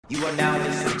You are now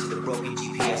listening to the Broken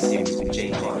GPS series with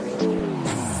J.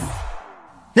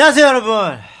 안녕하세요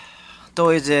여러분.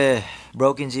 또 이제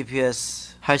Broken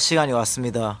GPS 할 시간이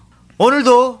왔습니다.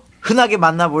 오늘도 흔하게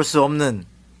만나볼 수 없는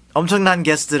엄청난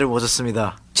게스트를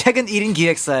모셨습니다. 최근 1인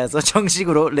기획사에서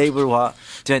정식으로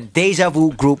레이블화된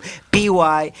데자부 그룹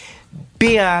BewhY,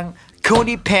 Viann,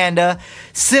 Khundi, Panda,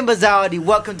 Simba, Zawadi.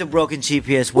 Welcome to Broken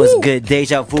GPS. What's good?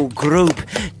 데자부 그룹.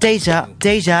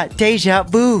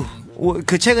 데자부.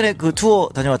 그 최근에 그 투어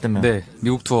다녀왔다며? 네,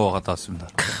 미국 투어 갔다 왔습니다.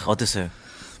 어땠어요?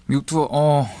 미국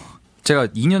투어 제가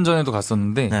 2년 전에도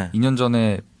갔었는데 네. 2년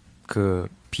전에 그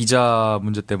비자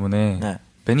문제 때문에 네.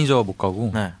 매니저 못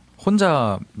가고 네.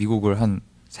 혼자 미국을 한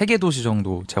 3개 도시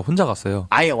정도 제가 혼자 갔어요.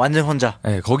 아예 완전 혼자.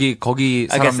 네, 거기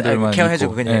사람들만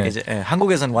케어해주고 있고, 그냥 네. 이제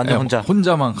한국에서는 완전 혼자.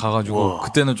 혼자만 가가지고 우와.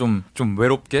 그때는 좀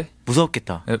외롭게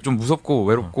무섭겠다. 좀 무섭고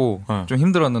외롭고 좀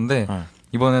힘들었는데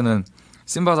이번에는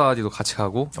심바 자와디도 같이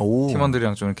가고 오.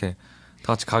 팀원들이랑 좀 이렇게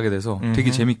다 같이 가게 돼서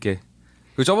되게 재밌게.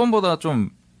 그 저번보다 좀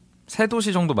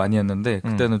 3도시 정도 많이 했는데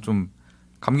그때는 좀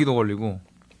감기도 걸리고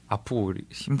아프고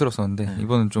힘들었었는데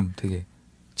이번엔 좀 되게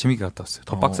재밌게 갔다 왔어요.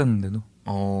 더 빡셌는데도.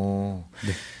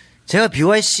 네. 제가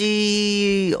BewhY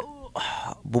씨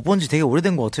못 본 지 되게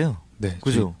오래된 것 같아요. 네,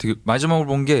 그죠? 되게 마지막으로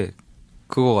본 게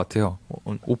그거 같아요.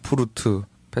 오프루트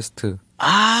페스트.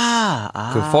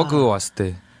 그 퍼그 왔을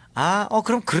때.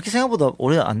 그럼 그렇게 생각보다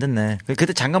오래 안 됐네.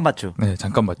 그때 잠깐 봤죠. 네,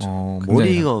 잠깐 봤죠.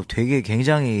 머리가 되게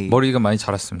굉장히 머리가 많이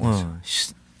자랐습니다.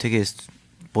 되게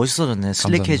멋있어졌네.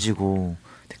 슬릭해지고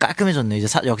깔끔해졌네. 이제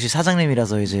역시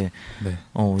사장님이라서 이제 네.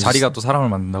 자리가 또 사람을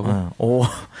만든다고.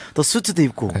 또 수트도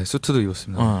입고. 네, 수트도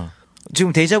입었습니다.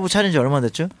 지금 데자부 차린 지 얼마나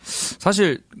됐죠?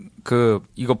 사실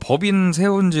이거 법인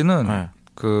세운 지는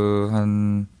그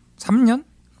한 3년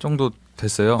정도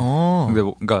됐어요. 근데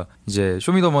그러니까 이제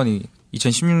쇼미더머니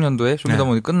 2016년도에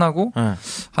쇼미더머니 끝나고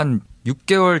한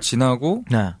 6개월 지나고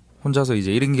혼자서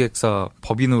이제 1인 기획사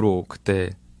법인으로 그때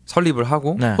설립을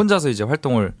하고 혼자서 이제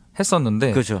활동을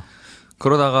했었는데 그렇죠.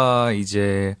 그러다가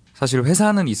이제 사실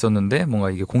회사는 있었는데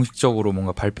뭔가 이게 공식적으로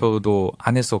뭔가 발표도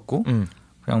안 했었고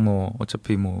그냥 뭐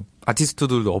어차피 뭐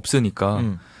아티스트들도 없으니까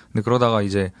근데 그러다가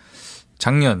이제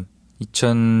작년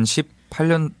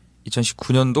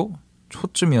 2019년도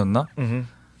초쯤이었나?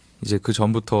 이제 그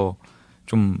전부터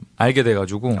좀 알게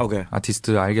돼가지고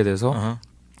아티스트 알게 돼서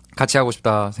같이 하고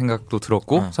싶다 생각도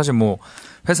들었고 사실 뭐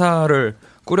회사를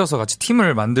꾸려서 같이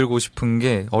팀을 만들고 싶은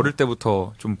게 어릴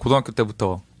때부터 좀 고등학교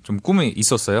때부터 좀 꿈이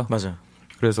있었어요. 맞아.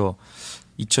 그래서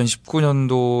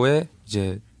 2019년도에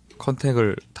이제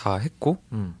컨택을 다 했고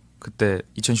그때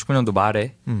 2019년도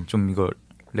말에 좀 이걸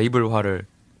레이블화를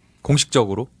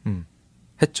공식적으로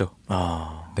했죠.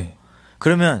 네.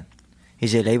 그러면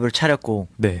이제 레이블 차렸고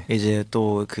네. 이제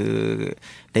또 그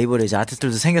레이블에 이제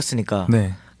아티스트들도 생겼으니까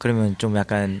네. 그러면 좀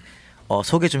약간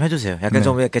소개 좀 해주세요. 약간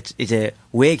좀 이렇게 이제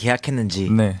왜 계약했는지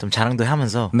좀 자랑도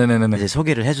하면서 이제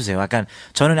소개를 해주세요. 약간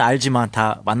저는 알지만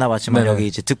다 만나봤지만 여기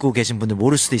이제 듣고 계신 분들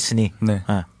모를 수도 있으니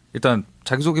일단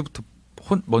자기 소개부터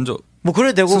먼저 뭐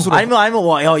그래도 되고 스스로. 아니면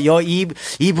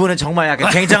이분은 정말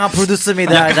약간 굉장한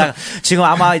프로듀서입니다. 지금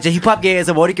아마 이제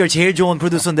힙합계에서 머릿결 제일 좋은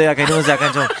프로듀서인데 약간 이러면서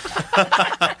약간 좀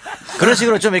그런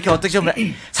식으로 좀 이렇게 어떻게 좀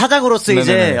사장으로서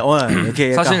이제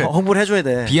이렇게 사실 홍보를 해줘야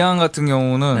돼. 비앙 같은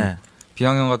경우는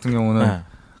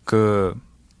그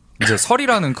이제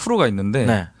설이라는 크루가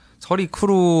있는데 설이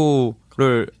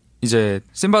크루를 이제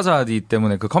심바자디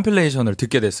때문에 그 컴필레이션을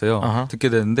듣게 됐어요. 듣게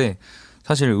됐는데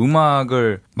사실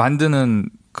음악을 만드는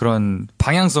그런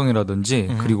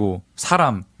방향성이라든지 그리고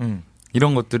사람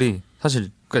이런 것들이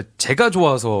사실 그러니까 제가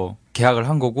좋아서 계약을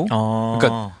한 거고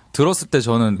그러니까 들었을 때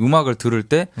저는 음악을 들을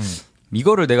때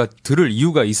이거를 내가 들을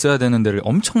이유가 있어야 되는 데를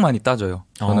엄청 많이 따져요.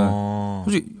 저는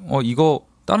솔직히 이거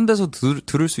다른 데서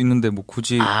들을 수 있는데 뭐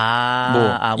굳이 뭐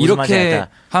이렇게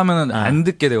하면은 안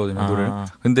듣게 되거든요, 노래를.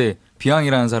 근데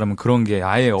비앙이라는 사람은 그런 게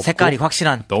아예 없고 색깔이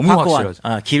확실한 너무 확실하죠.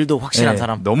 길도 확실한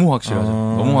사람. 너무 확실하죠.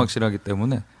 너무 확실하기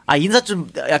때문에 인사 좀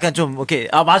약간 좀 이렇게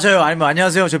맞아요. 아니면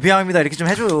안녕하세요. 저 비앙입니다. 이렇게 좀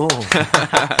해줘요.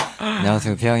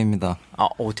 안녕하세요. 비앙입니다.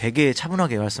 되게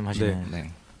차분하게 말씀하시네.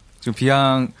 네. 지금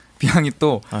비앙이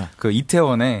또 그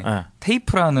이태원에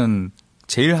테이프라는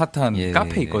제일 핫한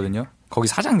카페 있거든요. 거기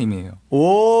사장님이에요.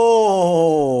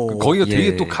 오. 거기가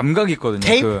되게 또 감각이 있거든요.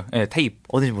 테이프? 테이프.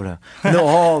 어딘지 몰라요. 근데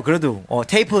그래도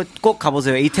테이프 꼭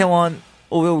가보세요. 이태원.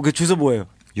 그 주소 뭐예요?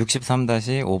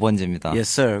 63-5번지입니다.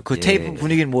 Yes, sir. 그 테이프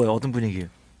분위기는 뭐예요? 어떤 분위기예요?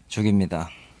 죽입니다.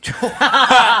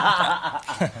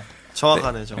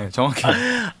 정확하네, 정확히.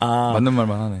 맞는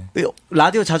말만 하네.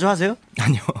 라디오 자주 하세요?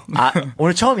 아니요.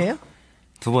 오늘 처음이에요?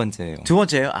 두 번째예요. 두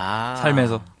번째예요?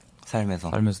 삶에서.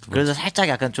 그래서 살짝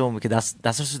약간 좀 이렇게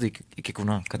낯설 수도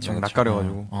있겠구나. 그렇죠.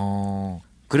 낯가려가지고.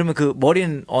 그러면 그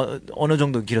머리는 어느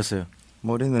정도 길었어요?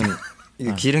 머리는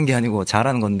이게 기른 게 아니고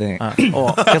자라는 건데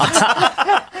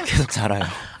계속 자라요.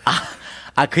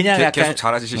 그냥 약간 계속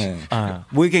자라지시. 네.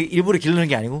 뭐 이렇게 일부러 기르는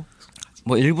게 아니고?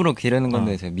 뭐 일부러 기르는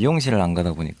건데 제가 미용실을 안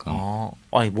가다 보니까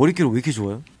아니 머리끼리 왜 이렇게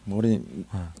좋아요? 머리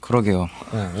그러게요.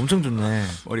 엄청 좋네.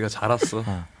 머리가 자랐어.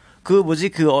 그 뭐지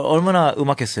그 얼마나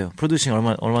음악했어요? 프로듀싱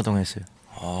얼마 동안 했어요?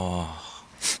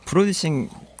 프로듀싱은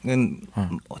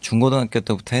중고등학교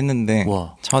때부터 했는데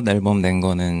와. 첫 앨범 낸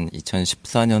거는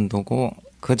 2014년도고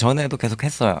그 전에도 계속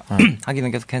했어요.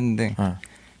 하기는 계속 했는데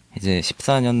이제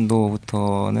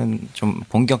 14년도부터는 좀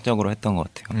본격적으로 했던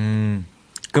것 같아요.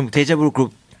 그럼 데자부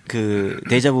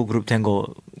그룹 된 거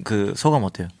그 소감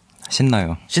어때요?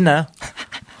 신나요. 신나요?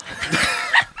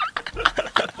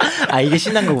 이게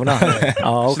신난 거구나.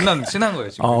 오케이. 신난 거예요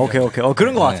지금. 오케이.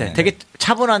 그런 거 같아. 네. 되게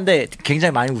차분한데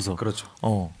굉장히 많이 웃어. 그렇죠.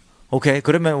 오케이.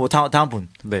 그러면 뭐 다음 분.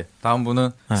 네, 다음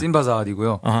분은 심바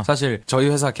자와디고요. 사실 저희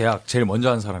회사 계약 제일 먼저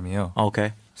한 사람이에요.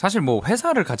 오케이. 사실 뭐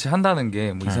회사를 같이 한다는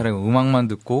게 뭐 이 사람이 음악만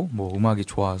듣고 뭐 음악이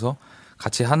좋아서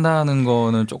같이 한다는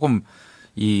거는 조금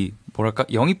이 뭐랄까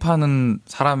영입하는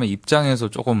사람의 입장에서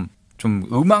조금 좀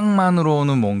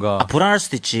음악만으로는 뭔가 불안할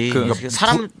수도 있지.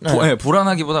 사람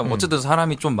불안하기보다 어쨌든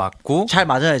사람이 좀 맞고 잘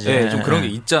맞아야지. 네, 좀 그런 게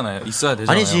있잖아요. 있어야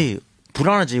되잖아요. 아니지.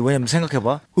 불안하지. 왜냐면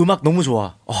생각해봐. 음악 너무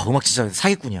좋아. 음악 진짜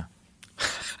사기꾼이야.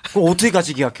 그럼 어떻게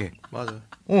같이 계약해? 맞아.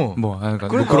 그러니까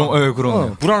그러니까.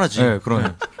 그런 불안하지. 네,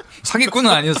 그런 사기꾼은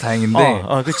아니어서 다행인데.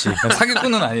 그렇지.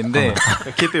 사기꾼은 아닌데.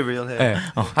 Keep it real 해. 네.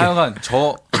 하여간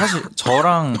사실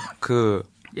저랑 그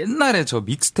옛날에 저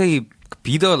믹스테이프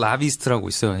비더 라비스트라고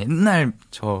있어요. 옛날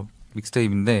저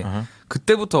믹스테이프인데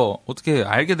그때부터 어떻게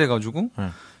알게 돼가지고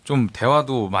좀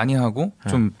대화도 많이 하고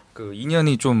좀 그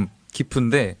인연이 좀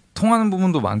깊은데 통하는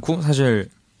부분도 많고 사실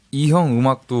이 형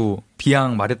음악도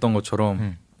비양 말했던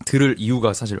것처럼 들을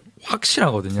이유가 사실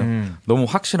확실하거든요. 너무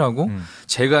확실하고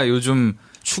제가 요즘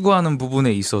추구하는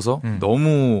부분에 있어서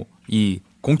너무 이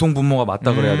공통 분모가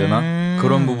맞다 그래야 되나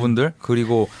그런 부분들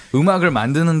그리고 음악을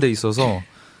만드는 데 있어서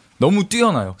너무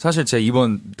뛰어나요. 사실 제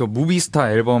이번 또 무비스타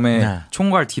앨범의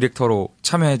총괄 디렉터로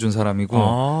참여해 준 사람이고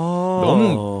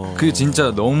너무 그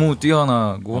진짜 너무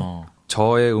뛰어나고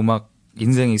저의 음악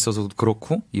인생에 있어서도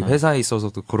그렇고 이 회사에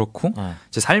있어서도 그렇고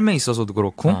제 삶에 있어서도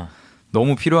그렇고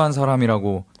너무 필요한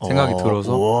사람이라고 생각이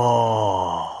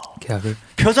들어서 계약을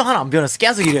표정 하나 안 변했어.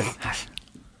 계속 이래.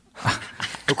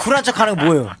 쿨한 척 하는 거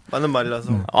뭐예요? 맞는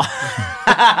말이라서.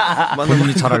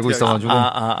 본인이 잘 알고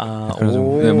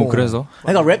있어가지고. 네, 뭐 그래서.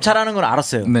 그러니까 랩 잘하는 건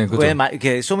알았어요. 네, 그죠. 왜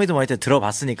이렇게 쇼미더머니 때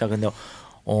들어봤으니까. 근데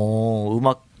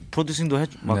음악 프로듀싱도 네,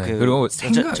 그리고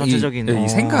전체적인 이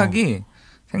생각이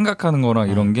생각하는 거랑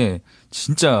이런 게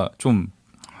진짜 좀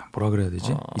뭐라 그래야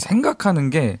되지? 이 생각하는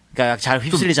게 그러니까 잘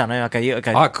휩쓸리잖아요. 약간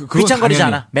그건 휘청거리지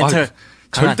않아. 멘탈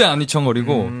절대 안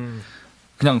휘청거리고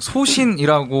그냥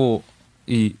소신이라고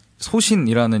이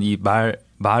소신이라는 이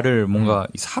말을 뭔가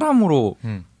이 사람으로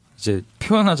이제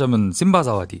표현하자면 심바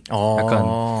자와디. 약간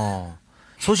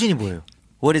소신이 뭐예요?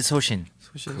 What is 소신?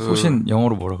 소신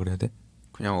영어로 뭐라 그래야 돼?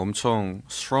 그냥 엄청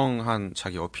strong한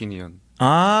자기 오피니언.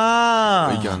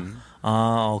 의견.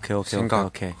 오케이.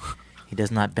 생각. He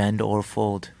does not bend or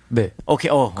fold. 네. 오케이.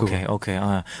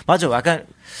 맞아. 약간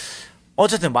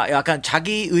어쨌든 약간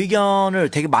자기 의견을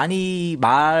되게 많이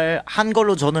말한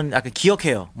걸로 저는 약간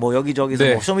기억해요. 뭐 여기저기서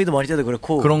네. 뭐 쇼미더머니 때도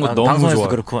그렇고 그런 거 너무 방송에서도 좋아요.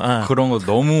 그렇고 그런 거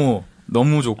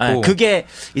너무 좋고 그게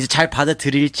이제 잘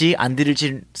받아들일지 안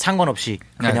들일지 상관없이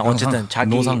그냥 어쨌든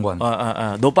자기 노상관.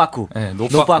 노빠꾸. 네,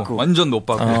 노빠꾸. 완전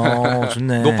노빠꾸.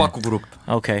 좋네. 노빠꾸 그룹.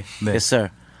 오케이. 네. Yes, sir.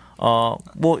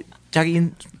 뭐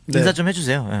자기 인사 좀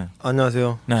해주세요. 네.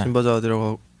 안녕하세요. 네. 심바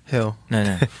자와디라고 해요.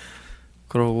 네네.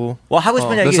 그러고 하고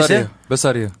싶은 이야기 있어요? 몇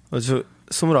살이에요? 저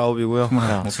 29이고요.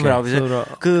 29이세요?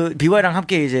 그 BewhY랑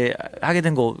함께 이제 하게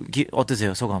된 거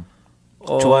어떠세요? 소감?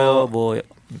 좋아요? 뭐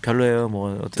별로예요?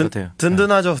 뭐 어때요?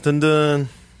 든든하죠.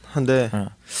 든든한데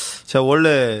제가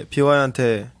원래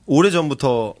BewhY한테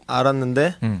오래전부터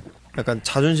알았는데 약간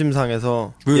자존심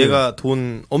상해서 얘가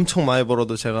돈 엄청 많이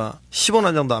벌어도 제가 10원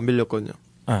한 장도 안 빌렸거든요.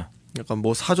 약간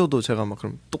뭐 사줘도 제가 막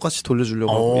그럼 똑같이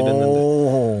돌려주려고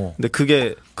이랬는데 근데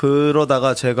그게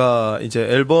그러다가 제가 이제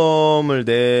앨범을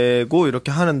내고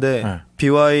이렇게 하는데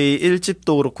BewhY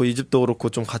 1집도 그렇고 2집도 그렇고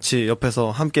좀 같이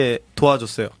옆에서 함께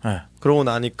도와줬어요. 그러고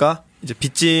나니까 이제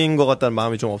빚진 것 같다는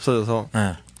마음이 좀 없어져서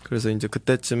그래서 이제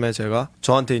그때쯤에 제가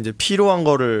저한테 이제 필요한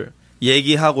거를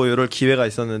얘기하고 이럴 기회가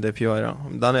있었는데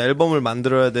BewhY랑 나는 앨범을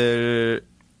만들어야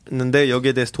되는데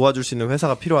여기에 대해서 도와줄 수 있는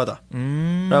회사가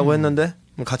필요하다라고 했는데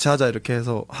같이 하자 이렇게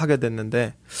해서 하게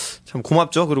됐는데 참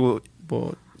고맙죠. 그리고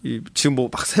뭐 지금 뭐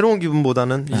막 새로운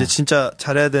기분보다는 이제 진짜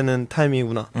잘해야 되는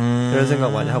타이밍이구나 이런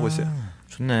생각 많이 하고 있어요.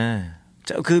 좋네.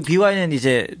 그 BewhY는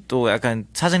이제 또 약간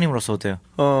사장님으로서 어때요?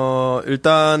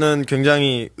 일단은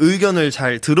굉장히 의견을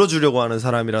잘 들어주려고 하는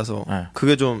사람이라서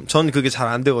그게 전 그게 잘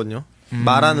안 되거든요.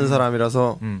 말하는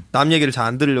사람이라서 남 얘기를 잘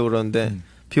안 들으려고 그러는데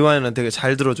BewhY는 되게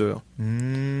잘 들어줘요.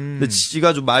 근데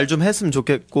지가 좀 말 좀 했으면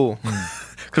좋겠고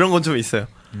그런 건 좀 있어요.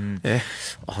 예.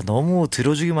 너무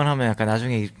들어주기만 하면 약간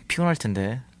나중에 피곤할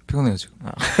텐데. 피곤해요 지금.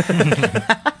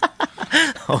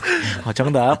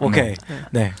 정답. 오케이.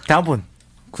 네. 다음 분.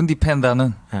 쿤디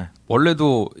팬다는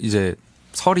원래도 이제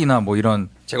설이나 뭐 이런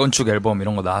재건축 앨범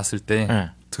이런 거 나왔을 때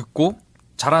듣고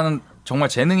잘하는 정말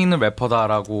재능 있는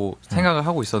래퍼다라고 생각을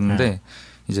하고 있었는데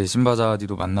이제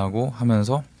심바자디도 만나고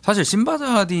하면서 사실 심바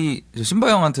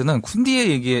형한테는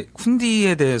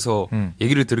쿤디에 대해서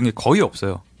얘기를 들은 게 거의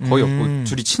없어요. 거의 없고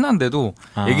둘이 친한데도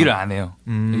얘기를 안 해요.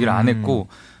 얘기를 안 했고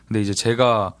근데 이제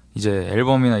제가 이제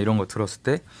앨범이나 이런 거 들었을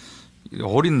때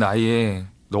어린 나이에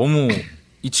너무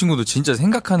이 친구도 진짜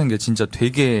생각하는 게 진짜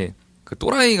되게 그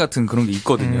또라이 같은 그런 게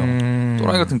있거든요.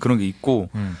 또라이 같은 그런 게 있고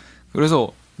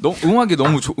그래서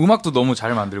음악도 너무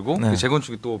잘 만들고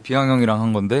재건축이 또 비앙 형이랑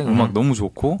한 건데 음악 너무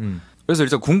좋고 그래서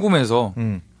일단 궁금해서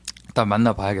일단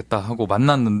만나봐야겠다 하고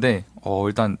만났는데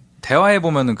일단 대화해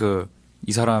보면은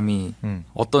이 사람이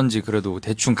어떤지 그래도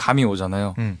대충 감이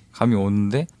오잖아요. 감이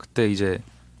오는데 그때 이제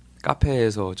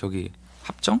카페에서 저기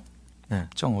합정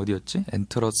어디였지?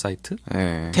 엔트러 사이트?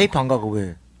 네. 테이프 안 가고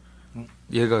왜?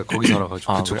 얘가 거기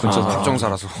살아가지고 그쪽 근처 합정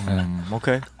살아서.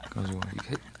 오케이. 그래가지고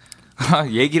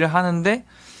얘기를 하는데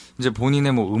이제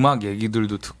본인의 뭐 음악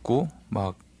얘기들도 듣고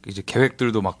막 이제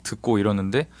계획들도 막 듣고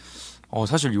이러는데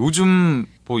사실 요즘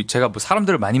뭐 제가 뭐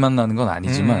사람들을 많이 만나는 건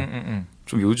아니지만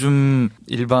좀 요즘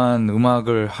일반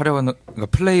음악을 하려는 그러니까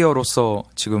플레이어로서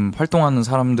지금 활동하는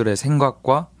사람들의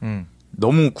생각과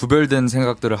너무 구별된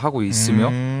생각들을 하고 있으며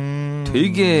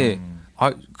되게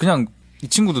그냥 이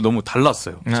친구도 너무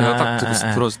달랐어요. 제가 딱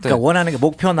들었을 때. 그러니까 원하는 게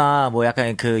목표나 뭐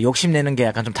약간 그 욕심내는 게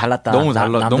약간 좀 달랐다. 너무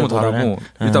다르고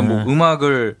일단 뭐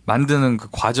음악을 만드는 그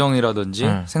과정이라든지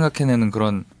생각해내는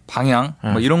그런 방향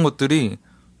뭐 이런 것들이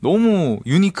너무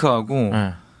유니크하고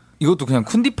이것도 그냥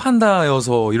쿤디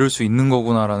판다여서 이럴 수 있는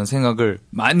거구나라는 생각을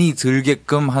많이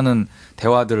들게끔 하는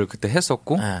대화들을 그때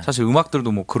했었고 사실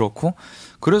음악들도 뭐 그렇고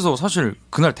그래서 사실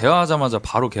그날 대화하자마자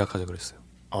바로 계약하자 그랬어요.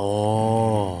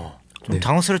 좀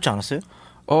당황스럽지 않았어요?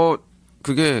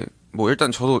 그게 뭐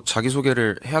일단 저도 자기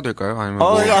소개를 해야 될까요? 아니면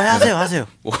하세요.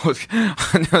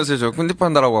 안녕하세요. 저 쿤디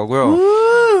판다라고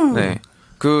하고요. 네.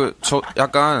 저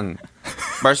약간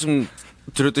말씀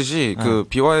드렸듯이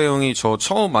BewhY 형이 저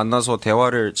처음 만나서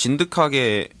대화를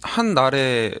진득하게 한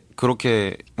날에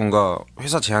그렇게 뭔가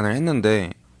회사 제안을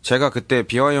했는데 제가 그때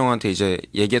BewhY 형한테 이제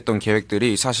얘기했던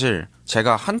계획들이 사실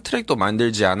제가 한 트랙도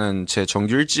만들지 않은 제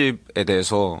정규 1집에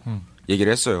대해서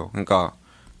얘기를 했어요. 그러니까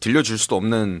들려줄 수도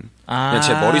없는 그냥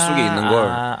제 머릿속에 있는 걸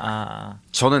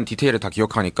저는 디테일을 다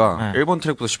기억하니까 1번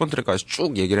트랙부터 10번 트랙까지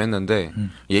쭉 얘기를 했는데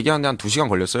얘기하는데 한 2시간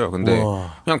걸렸어요. 근데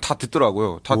그냥 다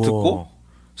듣더라고요. 다 듣고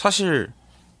사실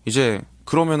이제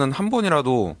그러면은 한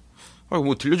번이라도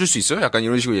뭐 들려줄 수 있어요? 약간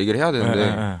이런 식으로 얘기를 해야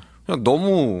되는데 그냥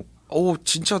너무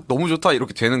진짜 너무 좋다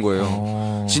이렇게 되는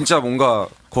거예요. 진짜 뭔가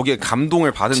거기에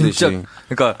감동을 받은 진짜, 듯이.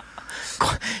 그러니까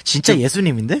진짜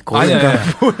예수님인데? 아니야.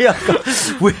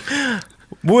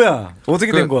 뭐야?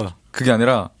 어떻게 된 거야? 그게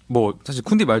아니라 뭐 사실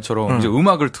쿤디 말처럼 이제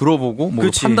음악을 들어보고 뭐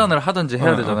판단을 하든지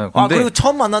해야 되잖아요. 근데 그리고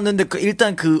처음 만났는데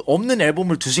일단 없는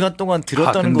앨범을 2시간 동안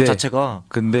들었다는 것 자체가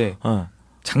근데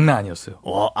장난 아니었어요.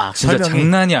 진짜 설명이...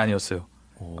 장난이 아니었어요.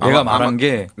 얘가 말한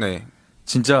게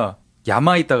진짜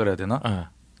야마 있다 그래야 되나?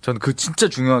 저는 진짜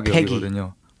중요하게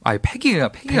여기거든요.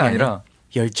 패기가 아니라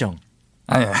열정.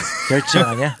 아니야. 열정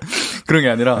아니야? 그런 게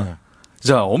아니라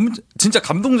진짜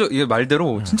감동적 이게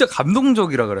말대로 진짜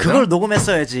감동적이라 그래요. 그걸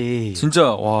녹음했어야지.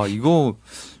 진짜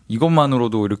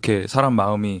이것만으로도 이렇게 사람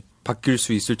마음이 바뀔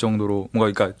수 있을 정도로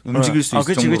뭔가 그러니까 움직일 수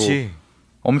있을 정도로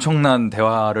엄청난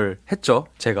대화를 했죠.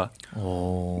 제가.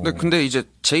 근데 이제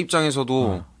제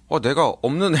입장에서도 내가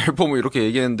없는 앨범을 이렇게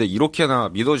얘기했는데 이렇게나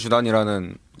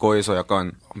믿어주다니라는 거에서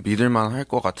약간 믿을만 할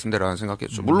것 같은데라는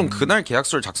생각했죠. 물론 그날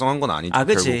계약서를 작성한 건 아니죠.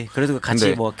 그렇지. 그래도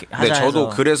같이 근데, 하자 해서. 저도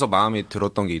그래서 마음이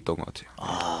들었던 게 있던 것 같아요.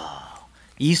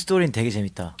 이 스토리는 되게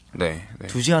재밌다. 네.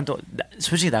 2시간 동안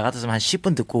솔직히 나 같았으면 한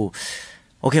 10분 듣고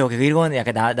오케이 이건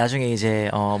약간 나중에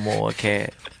이제 뭐 이렇게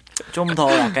좀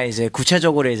더 약간 이제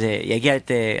구체적으로 이제 얘기할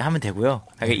때 하면 되고요.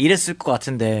 약간 이랬을 것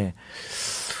같은데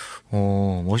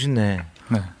멋있네.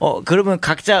 네. 그러면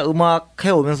각자 음악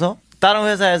해오면서 다른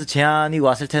회사에서 제안이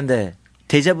왔을 텐데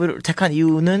데자부를 택한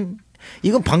이유는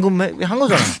이건 방금 한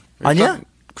거잖아. 아니야?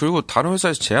 그리고 다른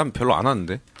회사에서 제안 별로 안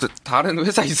하는데. 다른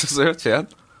회사 있었어요? 제안?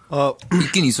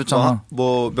 있긴 있었잖아.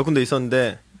 뭐 몇 군데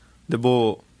있었는데 근데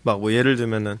뭐 예를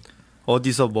들면은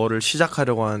어디서 뭐를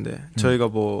시작하려고 하는데 저희가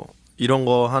뭐 이런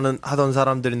거 하던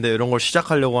사람들인데 이런 걸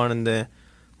시작하려고 하는데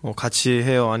뭐 같이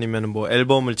해요. 아니면 뭐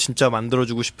앨범을 진짜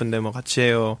만들어주고 싶은데 뭐 같이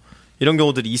해요. 이런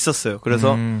경우들이 있었어요.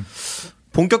 그래서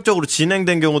본격적으로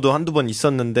진행된 경우도 한두 번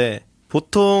있었는데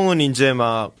보통은 이제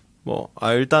막 뭐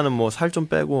일단은 뭐 살 좀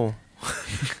빼고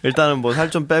일단은 뭐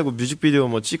살 좀 빼고 뮤직비디오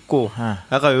뭐 찍고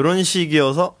약간 이런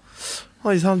식이어서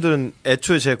이 사람들은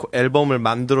애초에 제 앨범을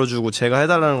만들어주고 제가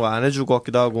해달라는 거 안 해줄 것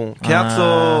같기도 하고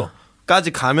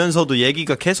계약서까지 가면서도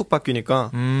얘기가 계속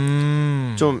바뀌니까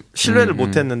좀 신뢰를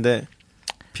못했는데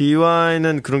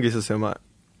BewhY는 그런 게 있었어요. 막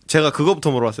제가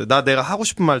그거부터 물어봤어요. 내가 하고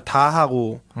싶은 말 다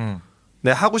하고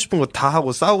내가 하고 싶은 거 다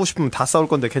하고 싸우고 싶으면 다 싸울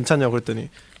건데 괜찮냐고 그랬더니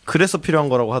그래서 필요한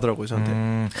거라고 하더라고요.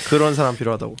 저한테 그런 사람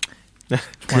필요하다고.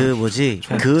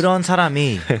 그런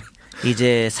사람이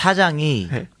이제 사장이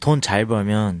돈 잘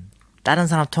벌면 다른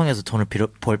사람 통해서 돈을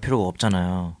벌 필요가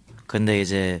없잖아요. 근데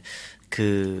이제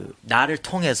나를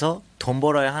통해서 돈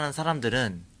벌어야 하는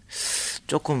사람들은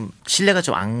조금 신뢰가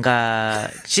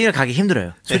가기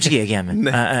힘들어요. 솔직히 얘기하면.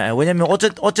 네. 왜냐면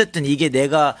어쨌든 이게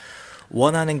내가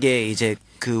원하는 게 이제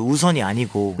우선이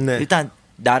아니고 네. 일단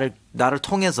나를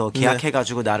통해서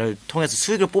계약해가지고 나를 통해서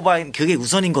수익을 뽑아야 그게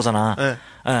우선인 거잖아. 네.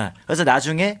 그래서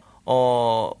나중에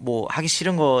뭐 하기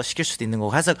싫은 거 시킬 수도 있는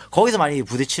거고 해서 거기서 많이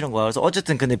부딪히는 거야. 그래서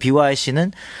어쨌든 근데 BewhY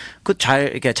씨는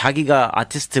그러니까 자기가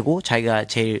아티스트고 자기가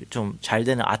제일 좀 잘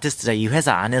되는 아티스트자 이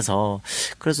회사 안에서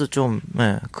그래서 좀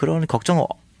그런 걱정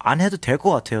안 해도 될 것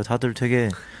같아요. 다들 되게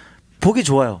보기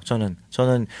좋아요.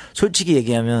 저는 솔직히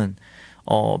얘기하면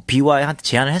BewhY한테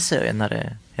제안을 했어요.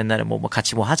 옛날에 뭐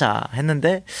같이 뭐 하자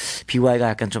했는데 BewhY가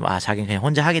약간 좀 자기는 그냥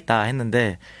혼자 하겠다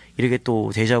했는데 이렇게 또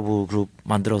데자부 그룹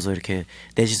만들어서 이렇게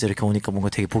넷이서 이렇게 오니까 뭔가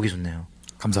되게 보기 좋네요.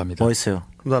 감사합니다. 멋있어요.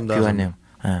 감사합니다. BewhY님.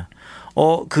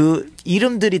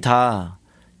 이름들이 다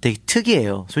되게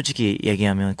특이해요. 솔직히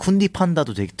얘기하면 쿤디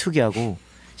판다도 되게 특이하고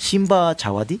심바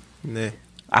자와디? 네.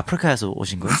 아프리카에서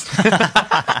오신 거예요?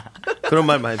 그런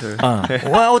말 많이 들어요.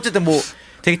 어쨌든 뭐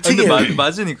되게 특이해요.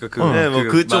 맞으니까 네, 뭐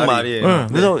그쪽 말이에요.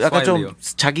 그래서 약간 스마일리요. 좀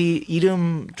자기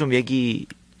이름 좀 얘기해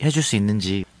줄 수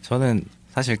있는지. 저는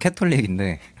사실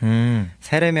캐톨릭인데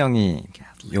세례명이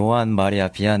요한 마리아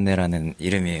비안네라는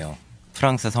이름이에요.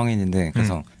 프랑스 성인인데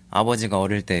그래서 아버지가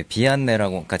어릴 때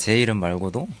비안네라고 그러니까 제 이름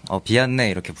말고도 비안네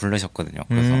이렇게 부르셨거든요.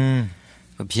 그래서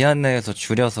그 비안네에서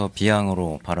줄여서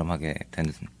비앙으로 발음하게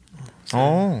된.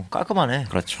 깔끔하네.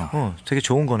 그렇죠. 되게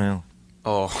좋은 거네요.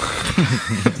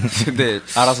 근데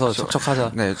알아서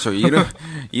척척하자. 네, 저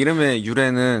이름의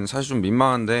유래는 사실 좀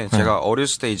민망한데 제가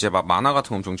어렸을 때 이제 막 만화 같은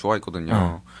거 엄청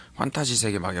좋아했거든요. 판타지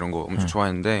세계 막 이런 거 엄청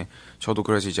좋아했는데 저도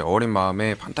그래서 이제 어린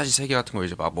마음에 판타지 세계 같은 거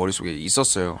이제 막 머릿속에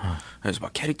있었어요. 그래서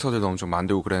막 캐릭터들도 엄청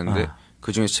만들고 그랬는데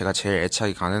그 중에서 제가 제일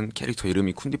애착이 가는 캐릭터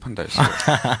이름이 쿤디 판다였어요.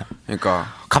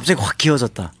 그러니까 갑자기 확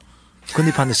귀여워졌다.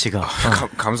 쿤디 판다 씨가.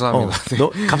 감사합니다.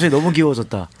 갑자기 너무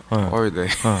귀여워졌다. 네.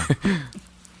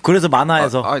 그래서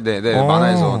만화에서. 네.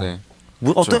 만화에서, 네.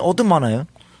 어떤 만화예요?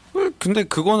 근데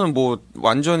그거는 뭐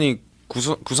완전히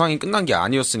구상이 끝난 게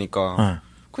아니었으니까.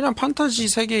 그냥 판타지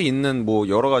세계에 있는 뭐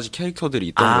여러 가지 캐릭터들이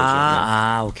있던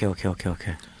거죠. 오케이.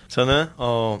 저는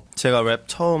제가 랩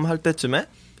처음 할 때쯤에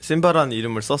심바라는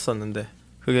이름을 썼었는데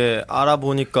그게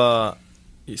알아보니까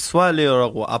이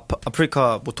스와일리어라고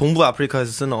아프리카 뭐 동부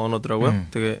아프리카에서 쓰는 언어더라고요.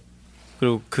 되게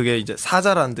그리고 그게 이제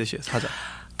사자라는 뜻이에요. 사자.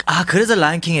 그래서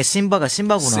라이언킹의 심바가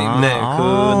심바구나. 네,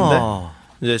 근데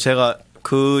이제 제가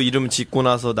그 이름 짓고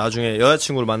나서 나중에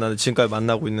여자친구를 만나는데 지금까지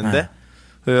만나고 있는데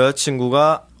그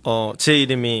여자친구가 제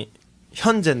이름이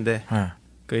현재인데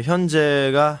그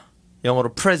현재가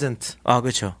영어로 present.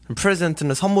 그렇죠.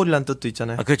 present는 선물이라는 뜻도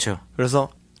있잖아요. 그렇죠. 그래서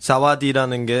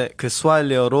자와디라는 게 그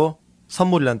스와일리어로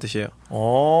선물이라는 뜻이에요.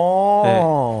 네,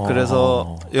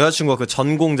 그래서 여자친구가 그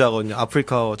전공자거든요.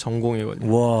 아프리카어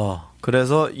전공이거든요. 와.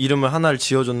 그래서 이름을 하나를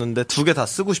지어줬는데 두 개 다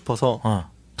쓰고 싶어서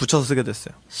붙여서 쓰게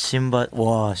됐어요. 심바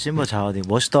자와디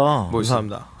멋있다.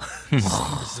 감사합니다.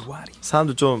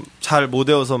 사람들 좀 잘 못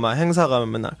외워서 막 행사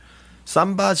가면 맨날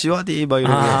삼바 지와디 막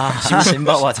이러고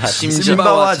심바와 자디.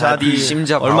 심바와 자디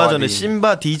심자 얼마 바와디. 전에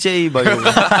심바 DJ 막 이러고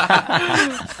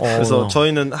그래서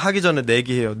저희는 하기 전에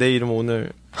내기해요. 내 이름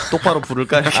오늘 똑바로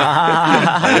부를까 이렇게.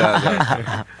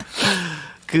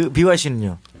 그 BewhY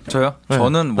씨는요? 저요? 네.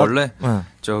 저는 원래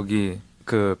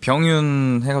그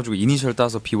병윤 해가지고 이니셜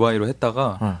따서 BewhY로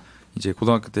했다가 이제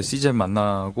고등학교 때 CJ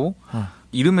만나고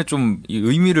이름에 좀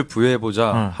의미를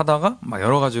부여해보자 하다가 막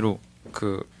여러 가지로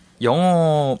그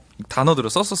영어 단어들을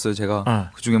썼었어요. 제가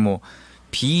그 중에 뭐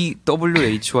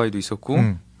BWHY도 있었고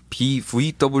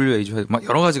BVWHY 막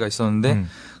여러 가지가 있었는데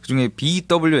그 중에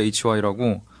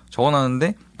BWHY라고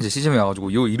적어놨는데 이제 CJ에 와가지고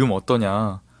이 이름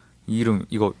어떠냐 이름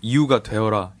이거 이유가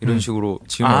되어라 이런 식으로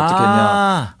지으면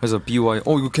어떻겠냐. 그래서 BewhY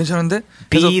이거 괜찮은데?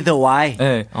 Be the Y.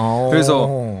 네.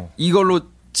 그래서 이걸로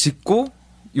짓고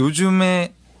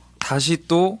요즘에 다시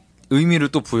또 의미를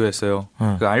또 부여했어요.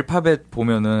 그 알파벳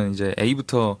보면은 이제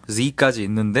A부터 Z까지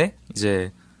있는데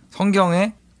이제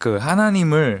성경에 그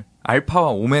하나님을 알파와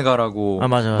오메가라고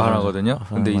맞아. 말하거든요.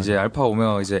 근데 이제 알파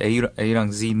오메가가 이제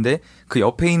A랑 Z인데 그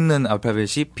옆에 있는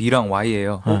알파벳이 B랑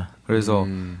Y예요. 그래서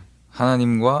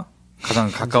하나님과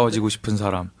가장 가까워지고 싶은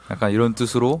사람. 약간 이런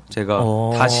뜻으로 제가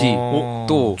다시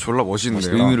또 졸라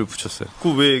멋있는데요. 의미를 붙였어요.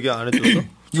 그거 왜 얘기 안 해줬어?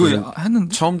 이거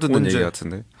했는데 처음 듣는 언제? 얘기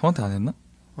같은데. 형한테 안 했나?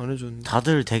 안 해줬는데.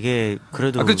 다들 되게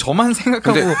그래도 그 저만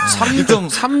생각하고 근데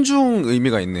삼중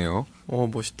의미가 있네요.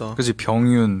 멋있다. 그치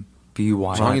병윤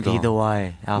BewhY. 짱이다. Be the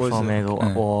Y. 알파 멋있어요. 오메가.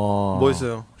 네.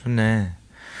 멋있어요. 좋네.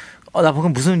 나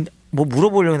방금 무슨 뭐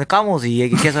물어보려고 했는데 까먹어서 이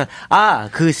얘기 계속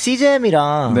그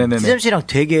CJM이랑 네네네. CJM 씨랑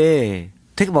되게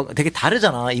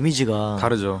다르잖아 이미지가.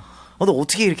 다르죠. 너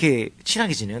어떻게 이렇게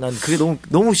친하게 지내? 난 그게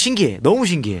너무 신기해. 너무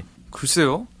신기해.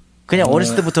 글쎄요. 그냥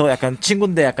어렸을 때부터 약간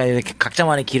친구인데 약간 이렇게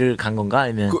각자만의 길을 간 건가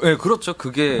아니면? 그렇죠.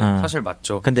 그게 사실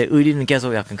맞죠. 근데 의리는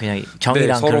계속 약간 그냥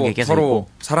정이랑 그런 게 계속 서로 있고.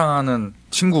 사랑하는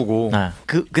친구고.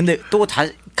 근데 또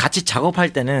같이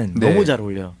작업할 때는 네. 너무 잘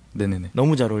어울려. 네네네.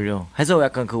 너무 잘 어울려. 해서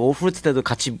약간 그 오프루트 때도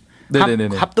같이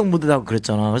네네네네. 합동 무대도 하고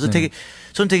그랬잖아. 그래서 네.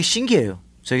 저는 되게 신기해요.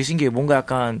 되게 신기해. 뭔가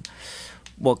약간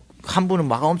뭐 한 분은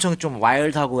막 엄청 좀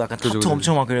와일드하고 약간 타투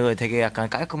엄청 막 그래서 되게 약간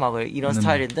깔끔하고 이런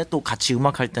스타일인데 또 같이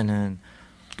음악할 때는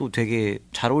또 되게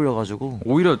잘 어울려가지고.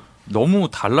 오히려 너무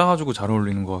달라가지고 잘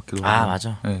어울리는 것 같기도 하고.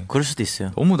 맞아. 네. 그럴 수도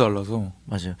있어요. 너무 달라서.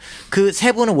 맞아요. 그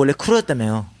세 분은 원래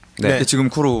크루였다며요. 네. 근데 지금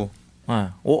크루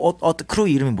크루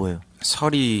이름이 뭐예요?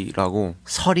 설이라고.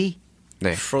 설이?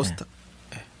 네. 프로스트.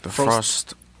 The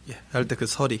Frost. 할 때 그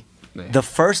설이. 네. The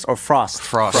first or frost?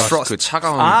 Frost. 그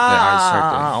차가운 아이스 할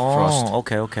때. Frost.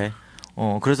 오케이.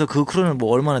 그래서 그 크루는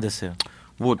뭐 얼마나 됐어요?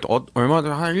 뭐 얼마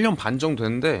전에 한 1년 반 정도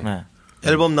됐는데. 네.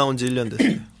 앨범 나온 지 1년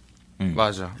됐어요.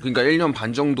 맞아. 그러니까 1년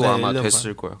반 정도 네, 아마 1년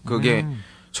됐을 거예요. 그게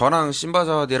저랑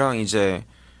심바자디랑 이제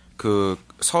그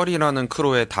설이라는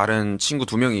크루의 다른 친구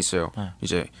 2명이 있어요.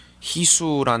 이제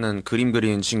희수라는 그림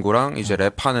그리는 친구랑 이제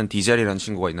랩하는 디젤이라는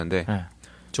친구가 있는데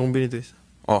종빈이도 있어.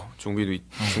 종빈이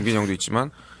형도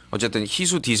있지만 어쨌든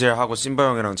희수 디젤하고 심바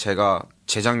형이랑 제가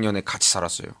재작년에 같이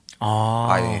살았어요.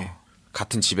 아예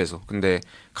같은 집에서. 근데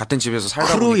같은 집에서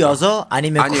살다 보니까 크루여서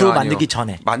아니면 크루 만들기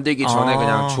전에? 만들기 전에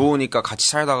그냥 좋으니까 같이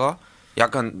살다가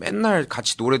약간 맨날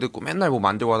같이 노래 듣고 맨날 뭐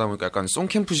만들고 하다 보니까 약간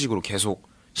송캠프식으로 계속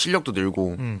실력도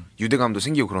늘고 유대감도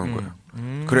생기고 그러는 거예요.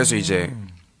 그래서 이제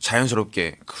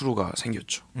자연스럽게 크루가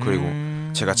생겼죠. 그리고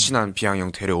제가 친한 비양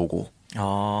형 데려오고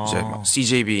이제 막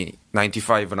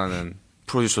CJB95라는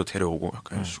프로듀서 데려오고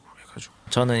약간 해가지고.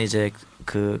 저는 이제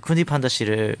그 쿤디 판다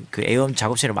씨를 그 애엄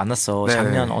작업실에 만났어. 네네.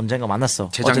 작년 언젠가 만났어.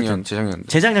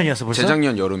 재작년이었어 벌써?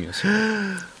 재작년 여름이었어요.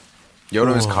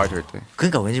 여름에서 가을 될 때.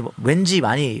 그러니까 왠지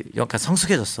많이 약간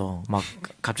성숙해졌어. 막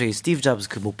갑자기 스티브 잡스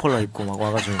그 목폴라 입고 막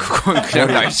와가지고. 그건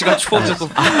그냥 날씨가 추워져서.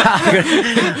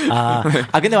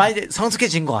 근데 많이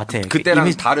성숙해진 것 같아. 그때랑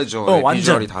다르죠. 네, 완전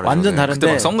비주얼이 다르죠. 완전 네. 다른데.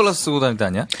 그때 막 선글라스 쓰고 다닐 때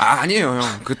아니야? 아니에요 형.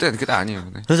 그때 아니에요.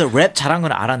 네. 그래서 랩 잘한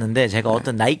건 알았는데 제가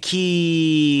어떤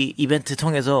나이키 이벤트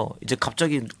통해서 이제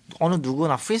갑자기 어느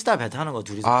누구나 프리스타일 배틀 하는 거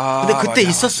둘이서. 근데 그때 맞아,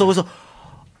 있었어. 그래서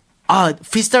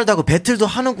프리스타일도 하고 배틀도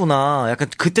하는구나. 약간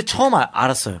그때 처음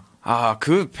알았어요.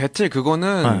 그 배틀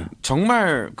그거는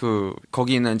정말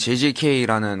거기 있는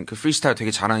JJK라는 그 프리스타일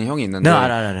되게 잘하는 형이 있는데 네,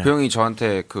 알아. 그 형이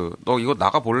저한테 너 이거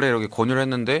나가 볼래 이렇게 권유를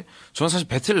했는데 저는 사실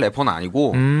배틀 래퍼는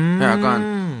아니고 그냥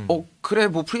약간 그래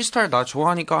뭐 프리스타일 나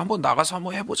좋아하니까 한번 나가서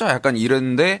한번 해보자 약간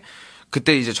이랬는데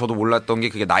그때 이제 저도 몰랐던 게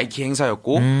그게 나이키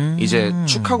행사였고 이제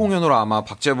축하 공연으로 아마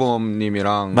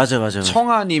박재범님이랑 맞아.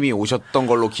 청아님이 오셨던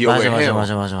걸로 기억을 해요.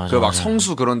 맞아. 그 막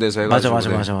성수 그런 데서 해가지고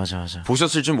맞아.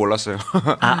 보셨을 줄 몰랐어요.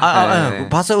 네.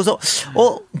 봤어요. 그래서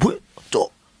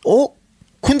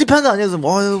쿤디 판다 아니어서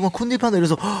쿤디 판다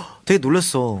이래서 되게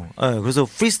놀랐어. 네, 그래서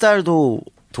프리스타일도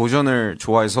도전을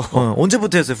좋아해서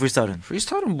언제부터 했어요 프리스타일은?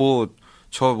 프리스타일은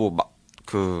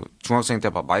그 중학생 때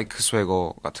막 마이크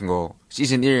스웨거 같은 거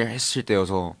시즌 1 했을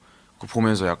때여서 그거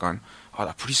보면서 약간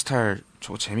나 프리스타일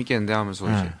저거 재밌겠는데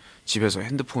하면서 이제 집에서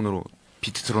핸드폰으로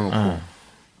비트 틀어놓고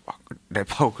막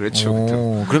랩하고 그랬죠.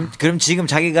 그럼 지금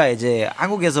자기가 이제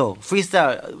한국에서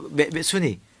프리스타일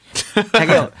순위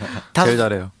자기가 제일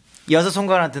잘해요.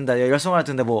 6손가락 든다 10손가락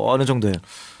든다 뭐 어느 정도예요?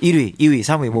 1위 2위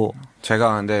 3위 뭐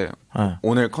제가 근데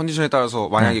오늘 컨디션에 따라서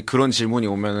만약에 그런 질문이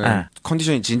오면은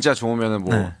컨디션이 진짜 좋으면은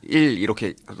뭐 1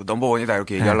 이렇게 넘버원이다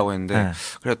이렇게 얘기하려고 했는데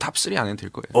그래도 탑3 안에는 들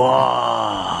거예요.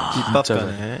 와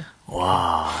빗밥가네.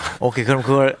 와 오케이 그럼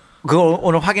그걸 그거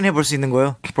오늘 확인해 볼 수 있는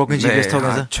거예요? 브로큰 GPS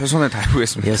타면서 최선을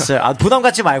다해보겠습니다. Yes, sir. 부담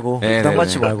갖지 말고. 네, 부담 네,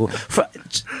 갖지 네. 말고.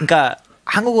 그러니까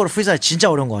한국어로 프리스타일 진짜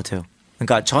어려운 것 같아요.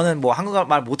 그러니까 저는 뭐 한국어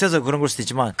말 못해서 그런 걸 수도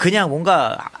있지만 그냥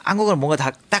뭔가 한국어는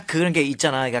뭔가 딱 그런 게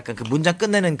있잖아. 약간 그 문장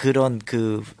끝내는 그런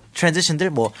그 트랜지션들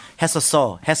뭐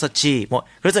했었어, 했었지 뭐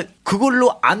그래서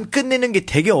그걸로 안 끝내는 게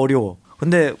되게 어려워.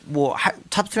 근데 뭐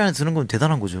탑3 안에 드는 건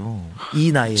대단한 거죠.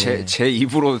 이 나이에. 제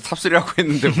입으로 탑3라고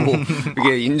했는데 뭐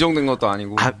그게 인정된 것도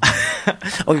아니고.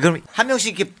 오케이, 그럼 한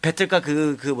명씩 이렇게 뱉을까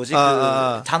그 뭐지 그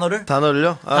단어를?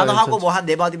 단어를요? 단어 하고 뭐 한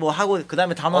네 마디 뭐 하고 그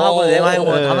다음에 단어 하고 네 마디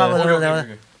하고 단어 하고 네 마디.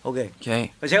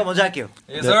 오케이. 제가 먼저 할게요.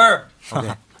 Yes, sir.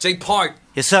 Okay. Jake Park.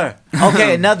 Yes, sir.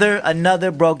 Okay, another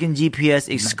broken GPS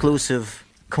exclusive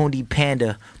Khundi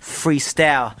Panda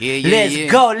freestyle.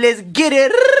 Let's go. Let's get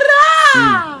it.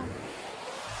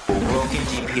 Broken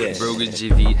GPS. Broken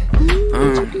GV.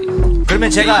 그러면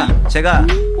제가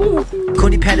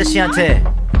Khundi Panda 씨한테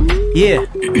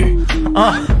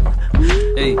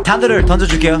단어를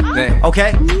던져줄게요. 네.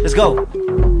 Okay, let's go.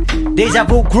 Deja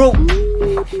Vu Group,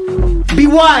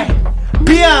 BewhY,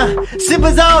 Viann,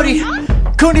 Simba, Zawadi,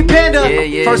 Khundi Panda.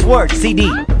 First word, CD.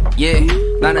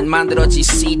 나는 만들었지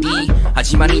CD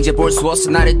하지만 이제 볼 수 없어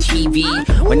나를 TV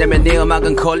왜냐면 내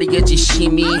음악은 걸리겠지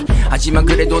심히 하지만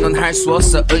그래도 넌 할 수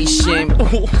없어 의심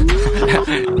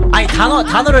아니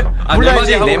단어를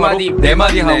불러야지. 네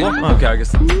마디 하고. 오케이,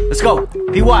 알겠어. Let's go.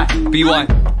 BewhY. BewhY.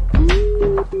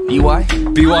 BewhY?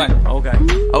 BewhY.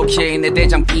 오케이 내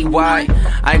대장 BewhY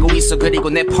알고 있어 그리고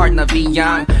내 파트너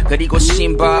Viann 그리고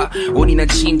Simba 우리는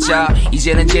진짜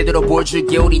이제는 제대로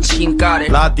보여줄게 우리 친가를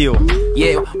라디오.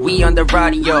 Yeah, we on the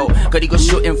radio 그리고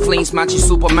shooting flames 마치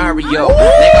Super Mario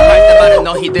내가 할 때마다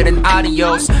너희들은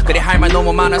adios 그래 할 말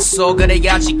너무 많았어 그래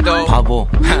아직도 바보.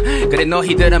 그래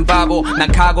너희들은 바보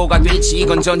난 각오가 됐지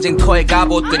이건 전쟁터의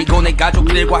갑옷 그리고 내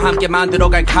가족들과 함께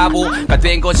만들어갈 각오가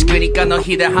된 거지 그니까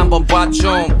너희들 한번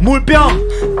봐좀 물병.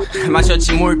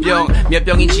 마셨지 물병 몇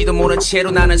병인지도 모른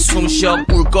채로 나는 숨쉬어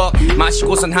꿀꺽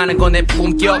마시고선 하는 건 내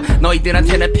품격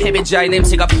너희들한테는 패배자의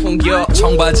냄새가 풍겨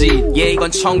청바지.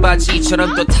 이건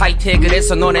청바지처럼 또 타이트해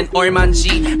그래서 너넨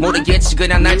얼만지 모르겠지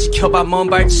그냥 날 지켜봐 먼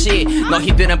발치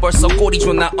너희들은 벌써 꼴이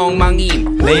존나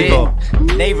엉망임 네이버.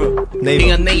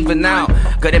 Being a neighbor now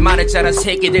그래 말했잖아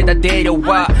새끼들 다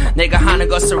데려와 내가 하는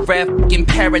것은 rap in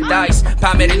paradise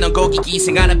밤에는 넌 거기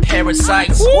기생하는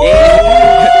parasites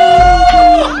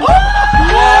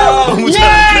너무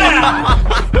잘한다.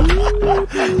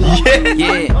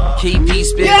 KP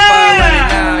spit fire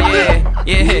right now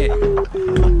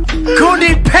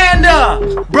Khundi Panda,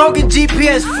 Broken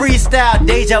GPS freestyle,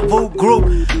 Deja Vu Group.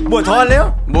 뭐 더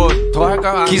할래요? 뭐 더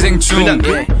할까? 기생충.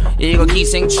 이거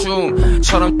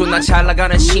기생충처럼 또 나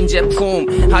잘나가는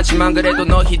신제품 하지만 그래도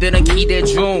너희들은 기대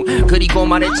중 그리고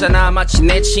말했잖아 마치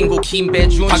내 친구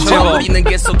김배준처럼 우리는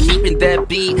계속 keeping that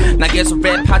beat 나 계속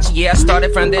랩하지 yeah I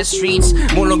started from the streets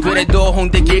물론 그래도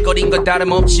홍대 길거리인 거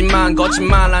다름없지만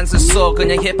거짓말 안 썼어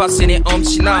그냥 힙합씬에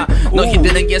엄친아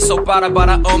너희들은 계속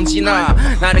바라봐라 엄지나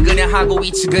나는 그냥 하고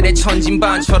있지 그래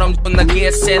천진반처럼 존나게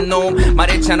센 놈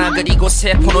말했잖아 그리고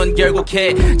세포는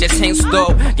결국해 제 생수도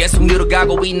계속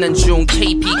늘어가고 있는 중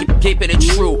KP keep it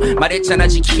true 말했잖아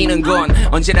지키는 건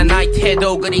언제나 나의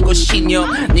태도 그리고 신념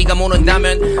네가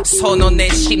모른다면 선언 내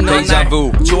신넌 날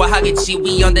좋아하겠지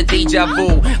We on the deja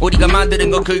vu 우리가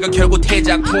만드는 건 그거 결국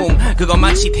대작품 그거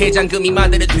마치 대장금이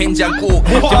만드는 된장국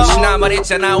정신아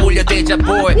말했잖아 올려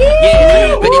대자보이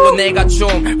그리고 내가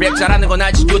좀 랩 잘하는 건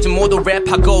알지 요즘 모두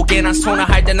랩하고 걔난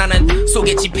소나할 때 나는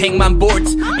쏘겠지 100만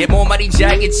볼트 뭔 말인지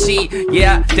알겠지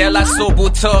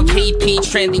델라소부터 KP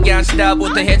트렌디한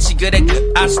스타일부터 했지 그래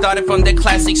I started from the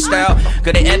classic style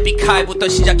그래 epic high부터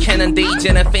시작했는데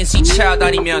이제는 fancy child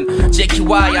아니면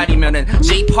JQY 아니면은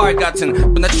J Park 같은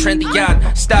존나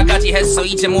트렌디한 스타일까지 했어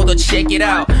이제 모두 check it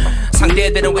out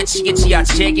상대들은 외치겠지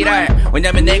check it out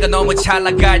왜냐면 내가 너무 잘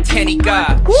나갈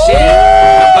테니까 shit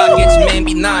나빠겠지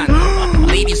maybe not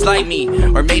ladies like me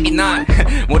or maybe not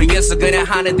모르겠어 그냥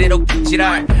하는 대로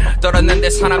지랄 떨었는데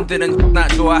사람들은 나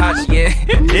좋아하지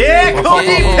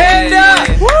Khundi Panda,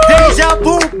 Deja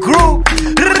Vu Group.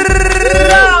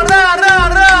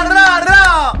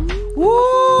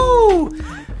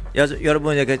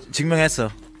 여러분 이렇게 증명했어.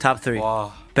 Top 3.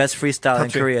 Best freestyle in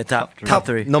Korea. Top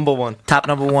 3. Number one. Top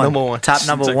number one. Top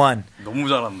number one. 너무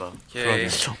잘한다.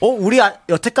 우리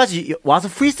여태까지 와서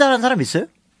프리스타일 한 사람 있어요?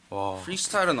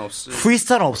 프리스타일은 없어요.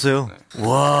 프리스타일은 없어요.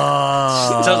 와.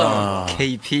 진짜 잘한다.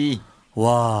 KP.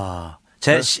 와.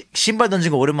 제 신발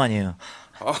던진 거 오랜만이에요.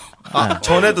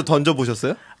 전에도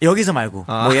던져보셨어요? 여기서 말고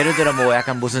뭐 예를 들어 뭐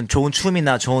약간 무슨 좋은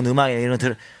춤이나 좋은 음악 이런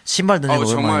신발 던지는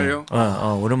거 오랜만이에요.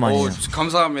 정말요? 오랜만이에요.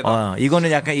 감사합니다.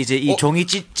 이거는 약간 이제 이 종이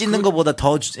찢는 것보다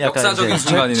더 약간 역사적인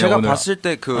순간이네요. 제가 오늘. 봤을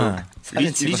때 그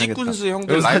리지군스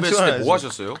형들 여기서 라이브 했을 때 찍어놔야지. 뭐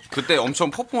하셨어요? 그때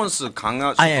엄청 퍼포먼스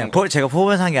강하셨던 아니 거. 제가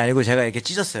포범에서 한 게 아니고 제가 이렇게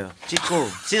찢었어요. 찢고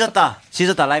찢었다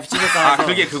라이브 찢었다. 아, 해서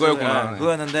그게 그거였구나. 네,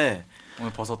 그거였는데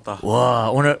오늘 벗었다. 와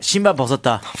오늘 신발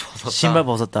벗었다. 신발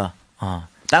벗었다.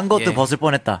 딴 것도 벗을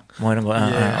뻔했다. 뭐 이런 거.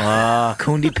 와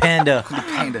Khundi Panda.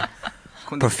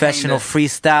 Professional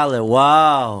freestyler.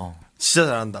 와우. 진짜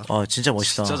잘한다. 진짜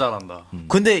멋있다. 진짜 잘한다.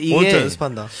 근데 오늘도 이게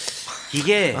연습한다.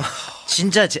 이게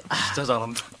진짜 진짜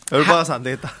잘한다. 열받아서 안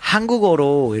되겠다.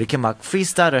 한국어로 이렇게 막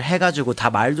프리스타일을 해가지고 다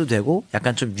말도 되고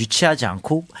약간 좀 유치하지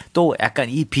않고 또 약간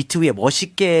이 비트 위에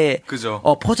멋있게 그죠.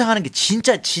 포장하는 게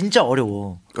진짜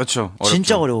어려워. 그렇죠.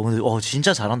 진짜 어려워. 근데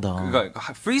진짜 잘한다.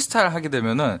 그러니까 프리스타일 하게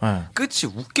되면은 네.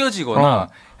 끝이 웃겨지거나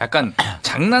약간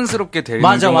장난스럽게 되는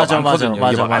맞아, 경우가 맞아, 많거든요.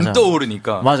 맞아, 이게 막 맞아. 안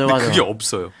떠오르니까. 맞아, 근데 맞아. 그게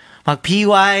없어요. 막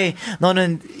BewhY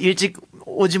너는 일찍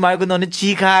오지 말고 너는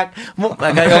지각 뭐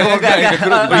약간 그러니까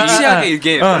그런 유치하게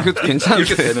이게 괜찮게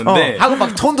이렇게 되는데 하고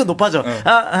막 톤도 높아져.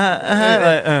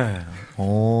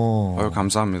 오.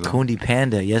 감사합니다. Khundi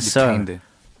Panda, yes sir. Panda.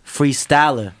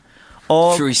 Freestyler.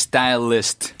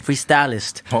 freestylist.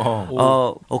 freestylist.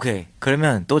 오케이.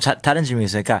 그러면 또 다른 질문이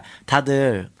있어요. 그러니까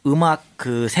다들 음악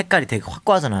그 색깔이 되게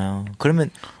확고하잖아요.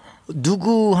 그러면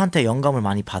누구한테 영감을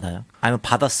많이 받아요? 아니면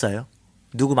받았어요?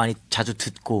 누구 많이 자주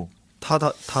듣고? 다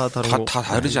다른 거. 다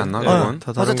다르지 않나? 네, 그건?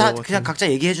 다 맞아, 다른 다 거 그냥 각자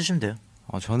얘기해 주시면 돼요.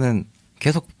 저는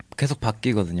계속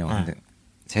바뀌거든요. 근데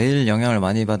제일 영향을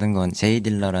많이 받은 건 제이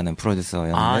딜라라는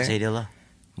프로듀서였는데 제이딜라.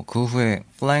 그 후에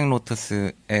플라잉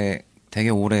로터스에 되게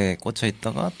오래 꽂혀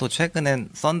있다가 또 최근엔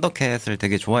썬더캣을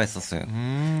되게 좋아했었어요.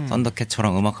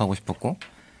 썬더캣처럼 음악하고 싶었고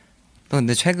또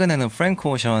근데 최근에는 프랭크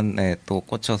오션에 또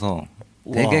꽂혀서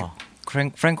되게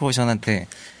프랭크 오션한테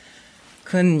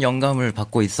큰 영감을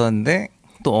받고 있었는데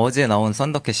또 어제 나온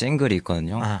썬더캣 싱글이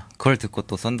있거든요. 그걸 듣고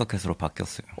또 썬더캣으로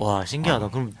바뀌었어요. 와 신기하다.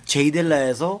 그럼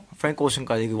제이딜라에서 프랭크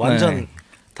오션까지 이게 완전 네.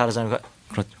 다르잖아요.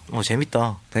 그렇죠.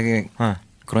 재밌다. 되게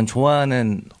그런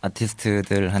좋아하는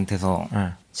아티스트들한테서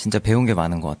진짜 배운 게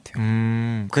많은 것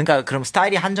같아요. 그러니까 그럼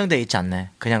스타일이 한정돼 있지 않네.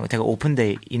 그냥 되게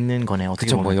오픈돼 있는 거네. 어떻게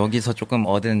그쵸, 보면. 뭐 여기서 조금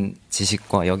얻은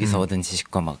지식과 여기서 얻은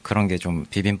지식과 막 그런 게 좀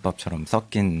비빔밥처럼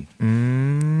섞인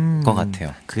것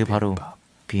같아요. 그게 바로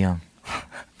비양.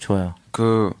 좋아요.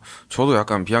 저도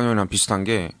약간 비양 형이랑 비슷한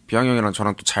게 비양 형이랑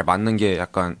저랑 또 잘 맞는 게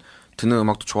약간 듣는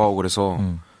음악도 좋아하고 그래서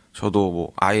저도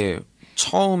뭐 아예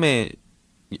처음에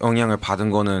영향을 받은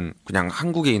거는 그냥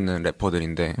한국에 있는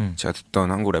래퍼들인데 제가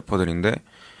듣던 한국 래퍼들인데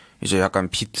이제 약간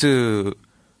비트에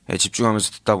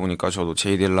집중하면서 듣다 보니까 저도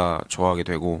제이딜라 좋아하게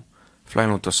되고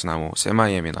플라잉 로터스나 뭐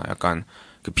세마이엠이나 약간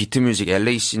그 비트 뮤직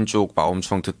LA 씬 쪽 막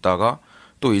엄청 듣다가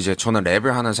또 이제 저는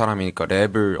랩을 하는 사람이니까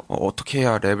랩을 어떻게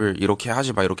해야 랩을 이렇게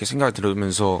하지 막 이렇게 생각을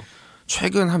들으면서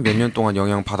최근 한 몇 년 동안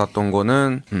영향 받았던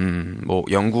거는 뭐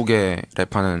영국에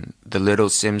랩하는 The Little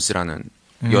Sims라는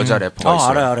여자 래퍼가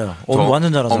있어요. 알아요.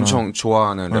 완전 잘하잖아. 엄청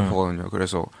좋아하는 래퍼거든요.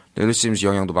 그래서 Little Sims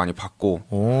영향도 많이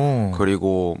받고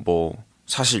그리고 뭐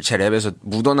사실 제 랩에서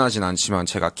묻어나진 않지만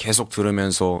제가 계속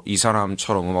들으면서 이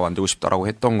사람처럼 음악 만들고 싶다라고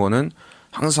했던 거는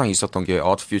항상 있었던 게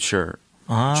Odd Future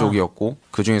쪽이었고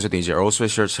그 중에서도 이제 Earl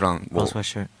Sweatshirt랑 뭐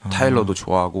타일러도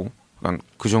좋아하고 약간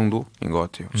그 정도인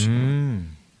것 같아요.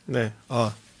 지금. 네.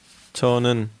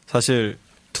 저는 사실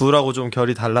둘하고 좀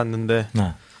결이 달랐는데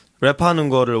랩하는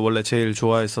거를 원래 제일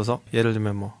좋아했어서 예를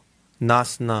들면 뭐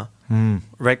나스나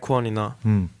렉원이나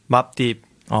맙딥,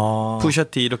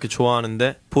 푸샤티 이렇게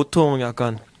좋아하는데 보통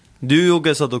약간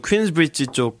뉴욕에서도 퀸즈브리지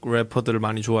쪽 래퍼들을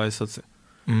많이 좋아했었어요.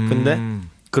 근데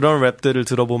그런 랩들을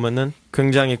들어보면은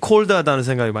굉장히 콜드하다는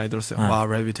생각이 많이 들었어요. 와,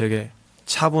 랩이 되게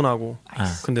차분하고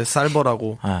근데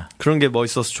쌀벌하고 그런 게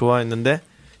멋있어서 좋아했는데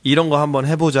이런 거 한번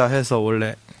해보자 해서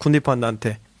원래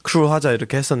쿤디판다한테 크루 하자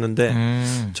이렇게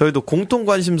했었는데 저희도 공통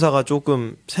관심사가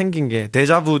조금 생긴 게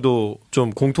데자부도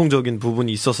좀 공통적인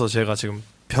부분이 있어서 제가 지금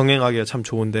병행하기가 참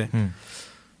좋은데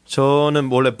저는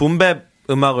원래 붐랩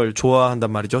음악을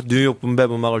좋아한단 말이죠. 뉴욕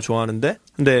붐랩 음악을 좋아하는데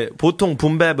근데 보통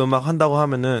붐랩 음악 한다고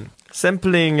하면은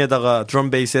샘플링에다가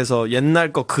드럼 베이스에서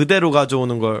옛날 거 그대로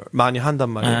가져오는 걸 많이 한단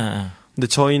말이에요. 근데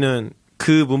저희는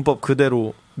그 문법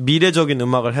그대로 미래적인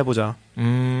음악을 해보자.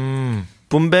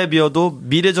 붐랩이어도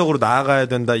미래적으로 나아가야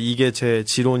된다. 이게 제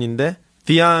지론인데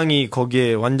비앙이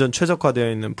거기에 완전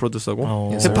최적화되어 있는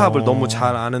프로듀서고 힙합을 너무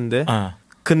잘 아는데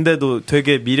근데도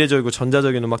되게 미래적이고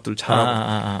전자적인 음악들을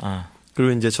잘하고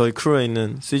그리고 이제 저희 크루에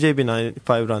있는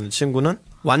CJB95라는 친구는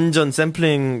완전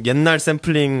샘플링 옛날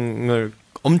샘플링을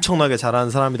엄청나게 잘하는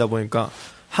사람이다 보니까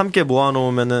함께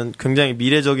모아놓으면은 굉장히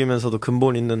미래적이면서도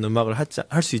근본 있는 음악을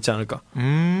할 수 있지 않을까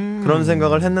그런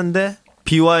생각을 했는데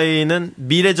BewhY는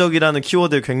미래적이라는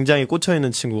키워드에 굉장히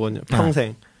꽂혀있는 친구거든요.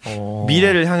 평생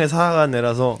미래를 향해 살아간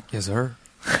애라서 Yes, sir.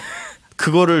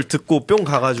 그거를 듣고 뿅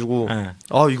가가지고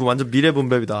이거 완전 미래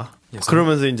분배이다.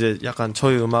 그러면서 이제 약간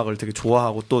저희 음악을 되게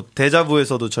좋아하고 또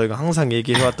데자부에서도 저희가 항상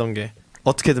얘기해왔던 게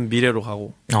어떻게든 미래로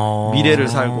가고 미래를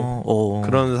살고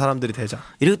그런 사람들이 되자.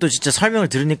 이리고 또 진짜 설명을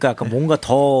들으니까 약간 뭔가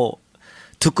더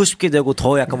듣고 싶게 되고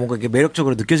더 약간 뭔가 이게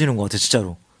매력적으로 느껴지는 것 같아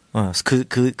진짜로.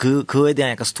 그거에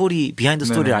대한 약간 스토리 비하인드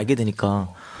스토리를 알게 되니까.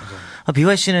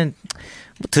 BewhY 씨는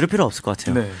뭐 들을 필요 없을 것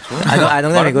같아요. 네.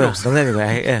 농담이고요.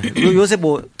 농담이고요. 요새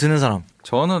뭐 듣는 사람?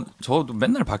 저도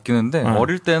맨날 바뀌는데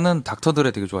어릴 때는 닥터 드레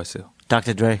되게 좋아했어요.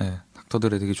 닥터 드레. 네. 닥터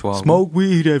드레 되게 좋아하고. Smoke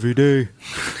weed every day.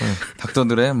 닥터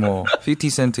드레 뭐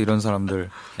 50 센트 이런 사람들,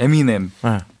 에미넴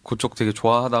그쪽 되게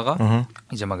좋아하다가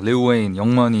이제 막 레오 웨인,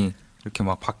 영머니 이렇게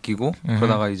막 바뀌고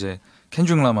그러다가 이제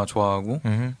켄드릭 라마 좋아하고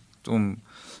좀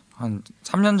한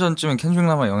 3년 전쯤엔 켄드릭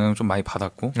라마 영향 좀 많이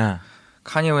받았고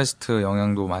카니 웨스트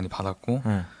영향도 많이 받았고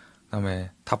그다음에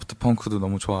다프트 펑크도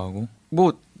너무 좋아하고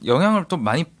뭐 영향을 또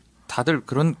많이 다들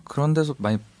그런 데서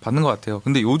많이 받는 것 같아요.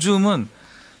 근데 요즘은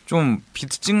좀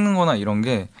비트 찍는 거나 이런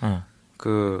게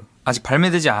그 아직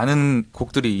발매되지 않은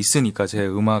곡들이 있으니까 제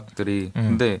음악들이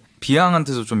근데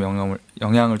비앙한테서 좀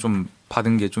영향을 좀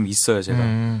받은 게 좀 있어요, 제가.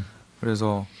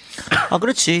 그래서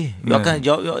그렇지. 약간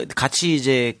같이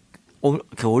이제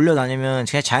이렇게 올려다니면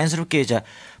그냥 자연스럽게 이제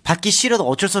받기 싫어도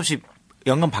어쩔 수 없이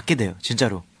영감 받게 돼요,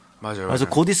 진짜로. 맞아요. 그래서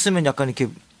곧 있으면 약간 이렇게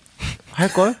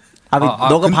할 걸?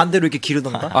 너가 반대로 이렇게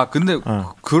기르던가? 근데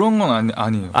그런 건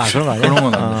아니에요. 그런 거 아니야?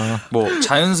 그런 건 아니에요. 뭐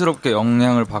자연스럽게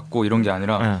영향을 받고 이런 게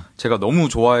아니라 제가 너무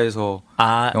좋아해서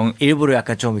일부러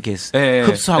약간 좀 이렇게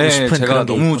흡수하고 싶은 제가 그런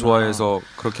게 너무 있구나. 좋아해서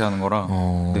그렇게 하는 거라.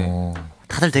 네.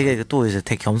 다들 되게 또 이제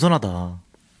되게 겸손하다.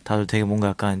 다들 되게 뭔가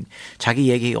약간 자기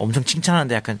얘기 엄청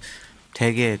칭찬하는데 약간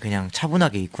되게 그냥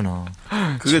차분하게 있구나.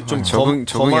 그게 좀 적응이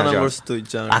거만한 아직 걸 수도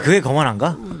있지 않을까? 그게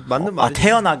거만한가? 맞는 말이지.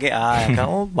 태연하게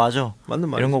약간 맞아. 맞는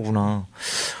말이지. 이런 거구나.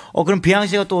 그럼 비앙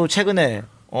씨가 또 최근에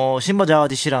심바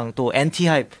자와디 씨랑 또 엔티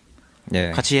하이프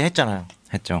같이 했잖아요.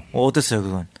 했죠. 어땠어요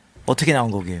그건? 어떻게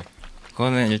나온 곡이에요?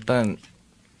 그거는 일단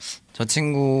저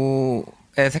친구의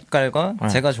색깔과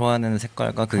제가 좋아하는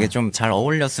색깔과 그게 좀 잘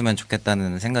어울렸으면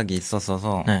좋겠다는 생각이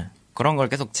있었어서 그런 걸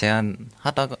계속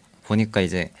제안하다가 보니까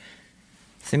이제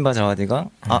심바 자와디가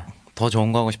더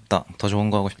좋은 거 하고 싶다, 더 좋은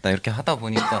거 하고 싶다 이렇게 하다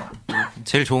보니까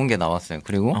제일 좋은 게 나왔어요.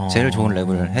 그리고 제일 좋은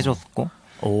랩을 해줬고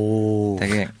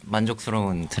되게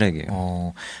만족스러운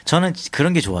트랙이에요. 저는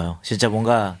그런 게 좋아요. 진짜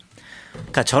뭔가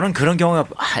그러니까 저는 그런 경우가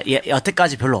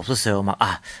여태까지 별로 없었어요. 막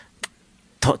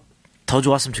더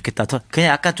좋았으면 좋겠다.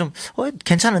 그냥 약간 좀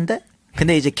괜찮은데?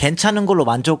 근데 이제 괜찮은 걸로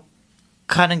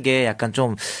만족하는 게 약간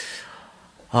좀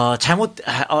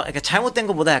그러니까 잘못된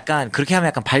것보다 약간 그렇게 하면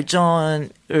약간 발전을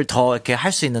더 이렇게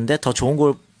할 수 있는데 더 좋은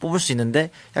걸 뽑을 수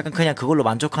있는데 약간 그냥 그걸로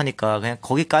만족하니까 그냥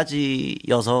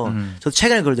거기까지여서 저도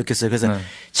최근에 그걸 느꼈어요. 그래서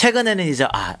최근에는 이제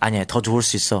아니야 더 좋을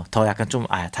수 있어. 더 약간 좀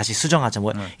다시 수정하자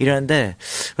뭐 이러는데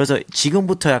그래서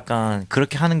지금부터 약간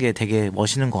그렇게 하는 게 되게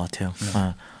멋있는 것 같아요.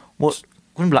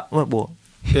 그럼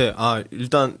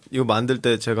일단 이거 만들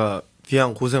때 제가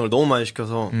비앙 고생을 너무 많이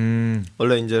시켜서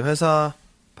원래 이제 회사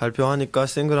발표하니까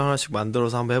싱글 하나씩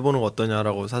만들어서 한번 해보는 거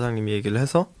어떠냐라고 사장님이 얘기를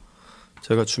해서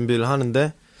제가 준비를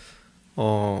하는데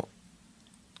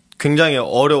굉장히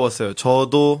어려웠어요.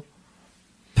 저도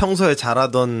평소에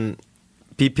잘하던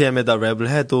BPM에다 랩을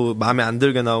해도 마음에 안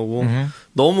들게 나오고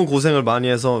너무 고생을 많이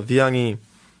해서 비앙이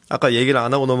아까 얘기를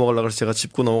안 하고 넘어가려고 해서 제가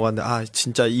짚고 넘어갔는데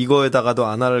진짜 이거에다가도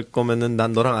안 할 거면은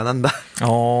난 너랑 안 한다.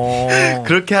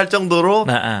 그렇게 할 정도로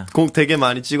곡 되게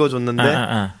많이 찍어줬는데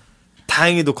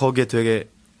다행히도 거기에 되게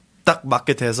딱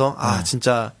맞게 돼서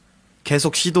진짜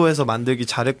계속 시도해서 만들기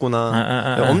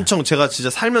잘했구나. 엄청 제가 진짜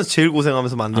살면서 제일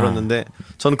고생하면서 만들었는데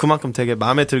저는 그만큼 되게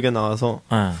마음에 들게 나와서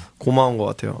고마운 것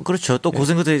같아요. 그렇죠. 또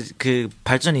고생 끝에 그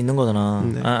발전이 있는 거잖아.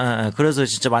 네. 그래서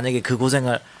진짜 만약에 그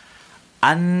고생을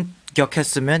안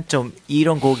겪었으면 좀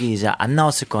이런 곡이 이제 안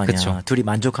나왔을 거 아니야. 그쵸. 둘이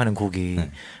만족하는 곡이.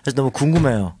 그래서 너무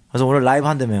궁금해요. 그래서 오늘 라이브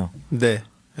한다며요. 네.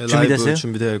 준비됐어요? 라이브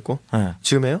준비되어 있고.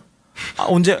 지금 해요?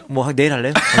 언제 내일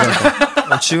할래요?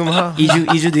 지금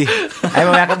 2주 뒤. 아니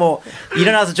뭐 약간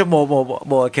일어나서 좀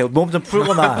이렇게 몸 좀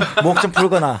풀거나 목 좀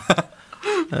풀거나.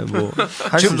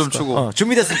 춤 좀 추고.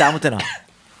 준비됐을 때 아무 때나.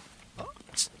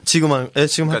 지금 할게.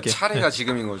 그러니까 차례가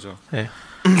지금인 거죠. 네.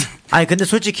 아니 근데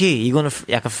솔직히 이거는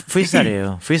약간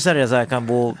프리스타일이에요. 프리스타일이라서 약간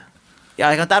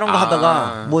약간 다른 거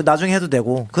하다가 나중에 해도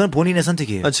되고 그건 본인의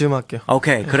선택이에요. 지금 할게요.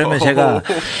 오케이. 그러면 제가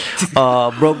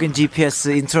Broken GPS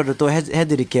인트로를 또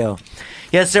해드릴게요.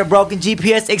 Yes sir, Broken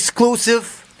GPS exclusive.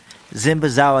 Simba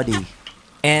Zawadi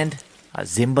and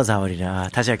Simba Zawadi라.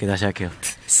 다시 할게요.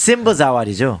 Simba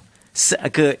Zawadi죠.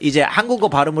 그 이제 한국어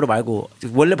발음으로 말고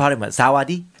원래 발음은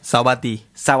Zawadi. Simba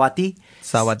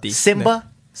네.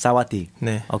 Zawadi.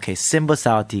 네. 오케이. Simba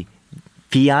Zawadi.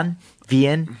 Viann.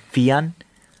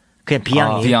 그냥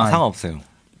비양이에요. 비양. 상관없어요.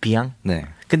 비양. 네.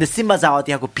 근데 심바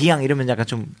자와디 하고 비양 이러면 약간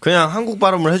좀 그냥 한국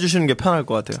발음을 해주시는 게 편할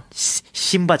것 같아요.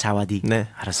 심바 자와디. 네.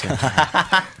 알았어요.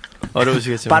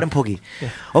 어려우시겠지만. 빠른 포기.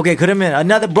 오케이, 그러면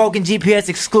another broken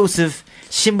GPS exclusive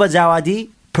심바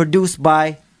자와디 produced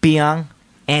by 비양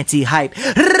anti-hype.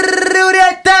 우리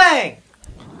땡!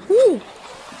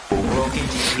 Broken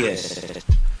GPS.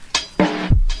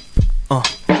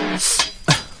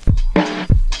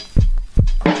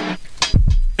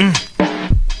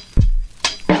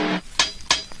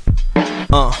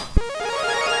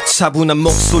 차분한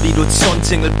목소리로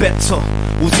전쟁을 뱉어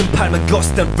웃음 팔면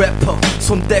거스던 래퍼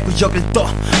손대고 역을 떠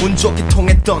운 좋게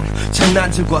통했던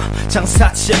장난질과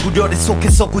장사치의 구렬에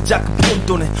속해서 고작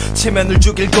폰돈에 체면을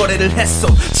죽일 거래를 했어.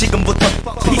 지금부터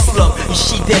Peace Love 이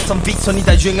시대에선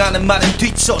비선이다. 유행하는 말은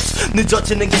뒤쫓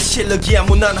늦어지는 게 실력이야.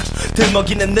 무난한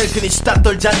들먹이는 늙은이 수다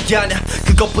떨자는 게 아냐.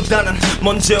 그것보다는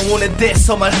먼저 영혼에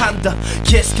대해서 말한다.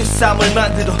 계속해서 싸움을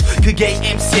만들어 그게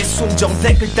MC의 순정.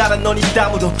 댓글 따라 넌 이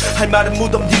땀으로 할 말은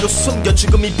무덤 뒤로 숨겨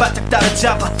죽음이 바짝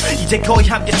따라잡아. 이제 거의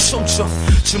함께 춤춰.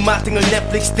 주마등을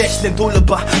넷플릭스 대신에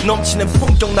돌려봐. 넘치는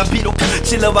품격. 나 비록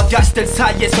질러와 가시들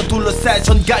사이에서 둘러싸여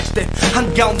전갈대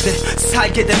한가운데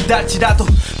살게 된달지라도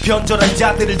변절한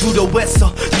자들을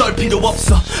두려워했어. 떨 필요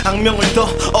없어. 악명을 더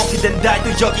얻게 된다 해도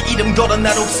여기 이름 걸어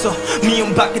날 웃어.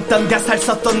 미움받겠던 가사를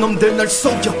썼던 놈들 널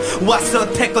속여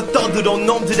와서 태껏 떠들어온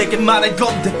놈들에게 말할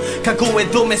건데 각오의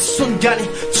도매 순간이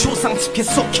초상집게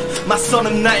속해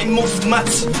맞서는 나의 모습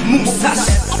마치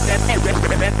무사시.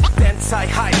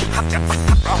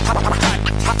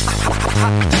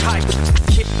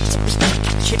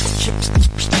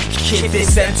 Keep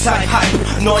this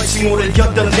anti-hype 너의 징후를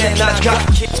견뎌내 나가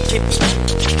Keep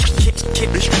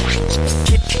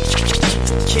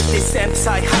this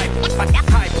anti-hype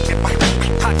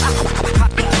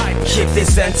Keep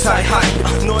this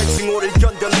anti-hype 너의 징후를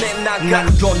견뎌내 나가 난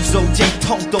곤조 J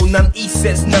통도 난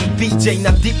E-Sense 난 BJ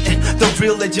난 딥에 The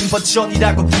Realism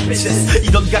버전이라고 bitches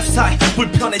이런 가사에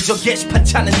불편해져 게시판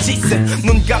차는 짓에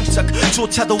눈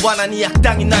깜짝조차도 안 하니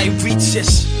악당이 나의 위치에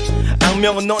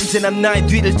악명은 언제나 나의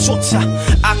뒤를 쫓아.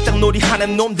 악당놀이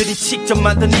하는 놈들이 직접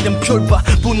만든 이름 펼봐.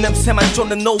 분냄새만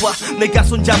쫓는 너와 내가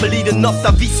손잡을 일은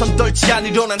없다. 위선 떨지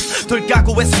않으려는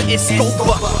돌가구에서 it's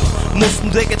over.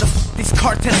 무슨 되게도 these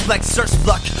cartels like search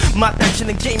block.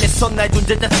 맞닥치는 게임에서 나의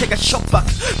존재 자체가 협박.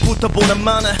 붙어보는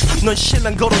많아 넌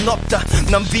신난 거론 없다.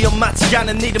 난 위험하지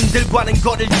않은 이름들과는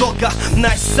거리를 둬가.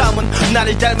 나의 싸움은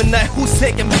나를 닮은 나의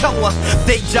후세계 평화.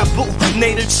 데이자부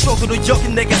내일을 추억으로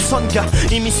여긴 내게 선가.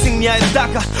 이미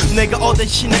승리하였다가 내가 얻은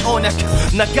신의 언약.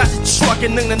 나까지 추하게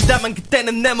늙는다면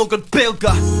그때는 내 목을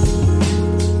베어가.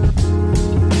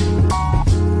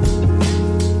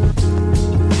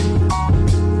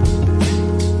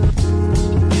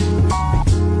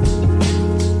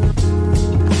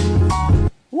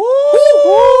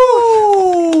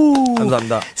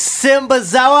 감사합니다. Simba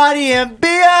Zawadi and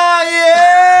비양.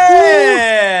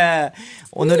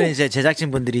 오늘은 이제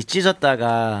제작진분들이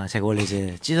찢었다가 제가 원래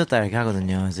이제 찢었다 이렇게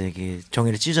하거든요. 그래서 이렇게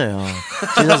종이를 찢어요.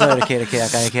 찢어서 이렇게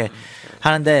약간 이렇게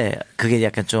하는데 그게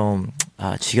약간 좀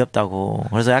지겹다고.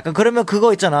 그래서 약간 그러면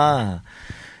그거 있잖아.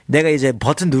 내가 이제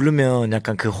버튼 누르면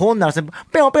약간 그 호흡 나서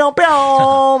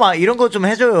뿅뿅뿅 막 이런 거 좀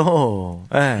해줘요.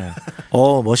 예. 네.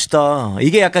 멋있다.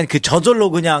 이게 약간 그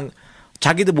저절로 그냥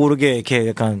자기도 모르게 이렇게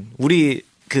약간 우리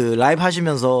그 라이브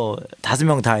하시면서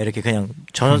 5명 다 이렇게 그냥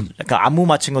약간 안무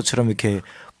맞힌 것처럼 이렇게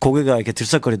고개가 이렇게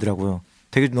들썩거리더라고요.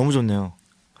 되게 너무 좋네요.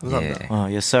 감사합니다.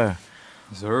 Yes sir.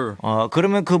 Yes, sir.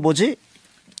 그러면 그 뭐지?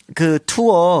 그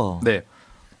투어. 네.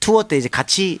 투어 때 이제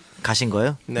같이 가신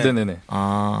거예요? 네. 네네네.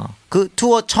 그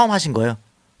투어 처음 하신 거예요?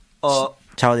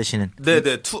 자와디 씨는?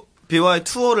 네네. BewhY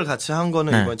투어를 같이 한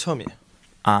거는 네. 이번 처음이에요.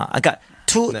 그러니까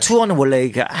네. 투어는 원래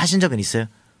하신 적은 있어요?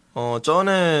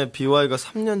 전에 BewhY가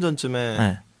 3년 전쯤에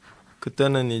네.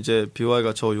 그때는 이제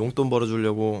BewhY가 저 용돈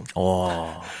벌어주려고 오.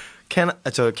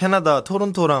 캐나다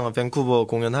토론토랑 밴쿠버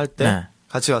공연할 때 네.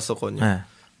 같이 갔었거든요. 네.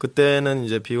 그때는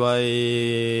이제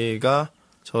BewhY가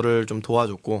저를 좀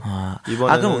도와줬고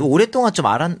이번에는 그럼 오랫동안 좀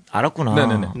알았구나.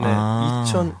 네네네. 네,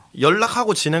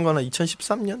 연락하고 지낸 거는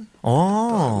 2013년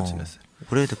하고 지냈어요.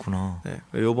 오래됐구나. 네,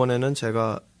 이번에는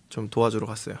제가 좀 도와주러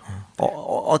갔어요.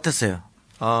 어땠어요?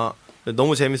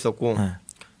 너무 재밌었고 네.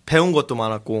 배운 것도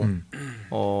많았고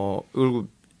그리고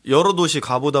여러 도시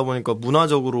가보다 보니까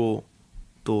문화적으로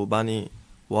또 많이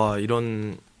와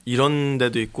이런 이런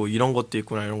데도 있고 이런 것도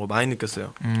있구나 이런 거 많이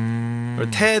느꼈어요.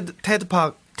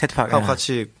 테드팍하고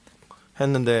같이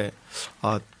했는데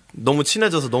너무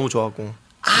친해져서 너무 좋았고.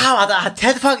 맞아.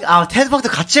 테드팍도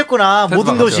같이 했구나.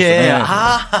 모든 도시에. 네.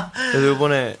 그래서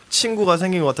이번에 친구가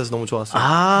생긴 것 같아서 너무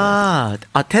좋았어요.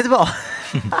 테드팍.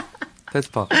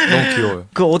 테드팍 너무 귀여워요.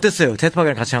 그거 어땠어요?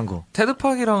 테드팍이랑 같이 한 거.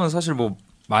 테드팍이랑은 사실 뭐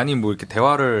많이 뭐 이렇게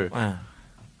대화를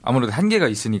아무래도 한계가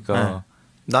있으니까.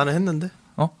 나는 했는데.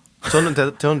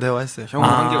 저는 대화했어요. 형은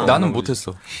한계가 나는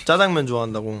못했어. 짜장면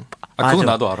좋아한다고. 그건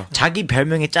나도 알아. 자기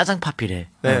별명이 짜장파피래.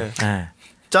 네.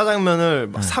 짜장면을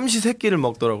막 삼시세끼를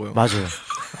먹더라고요. 맞아요.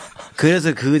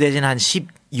 그래서 그 대신 한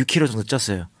 16kg 정도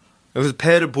쪘어요. 여기서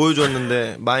배를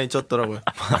보여줬는데 많이 쪘더라고요.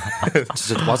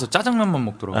 진짜 와서 짜장면만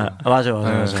먹더라고요.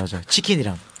 맞아.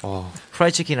 치킨이랑.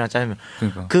 프라이 치킨이랑 짜장면.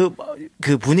 그러니까.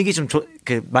 그 분위기 좀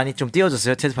많이 좀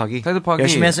띄워줬어요. 테드팍이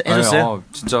열심히 해줬어요.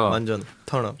 진짜 완전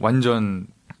턴업. 완전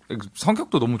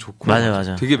성격도 너무 좋고.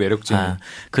 맞아. 되게 매력적인.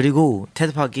 그리고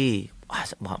테드팍이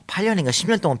 8년인가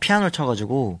 10년 동안 피아노를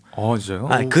쳐가지고. 진짜요?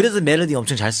 그래서 멜로디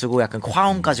엄청 잘 쓰고 약간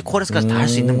화음까지 코러스까지 다 할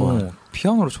수 있는 거야.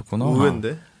 피아노를 쳤구나.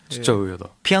 의외인데? 진짜 의외다.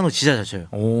 피아노 진짜 잘 쳐요.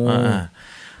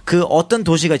 그 어떤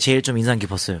도시가 제일 좀 인상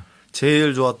깊었어요?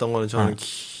 제일 좋았던 거는 저는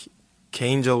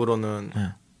개인적으로는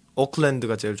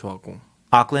오클랜드가 제일 좋았고.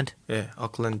 오클랜드? 예,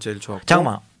 오클랜드 제일 좋았고.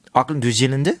 잠깐만, 오클랜드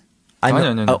뉴질랜드? 아니.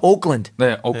 오클랜드.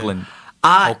 네, 오클랜드.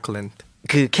 오클랜드.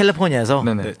 그 캘리포니아에서.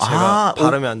 네네. 네, 제가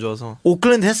발음이 안 좋아서.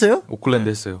 오클랜드 했어요? 오클랜드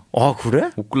했어요.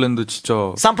 그래? 오클랜드 진짜.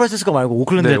 샌프란시스코 말고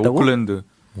오클랜드 했다고? 오클랜드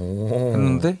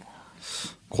했는데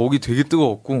거기 되게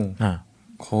뜨거웠고.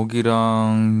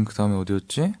 거기랑 그다음에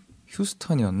어디였지?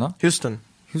 휴스턴이었나?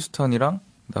 휴스턴이랑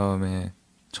그다음에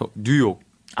뉴욕.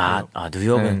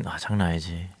 뉴욕은 장난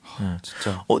아니지.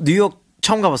 진짜. 뉴욕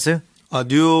처음 가봤어요?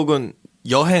 뉴욕은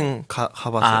여행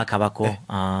가봤어요. 가봤고. 네.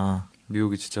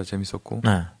 뉴욕이 진짜 재밌었고.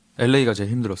 네. LA가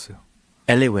제일 힘들었어요.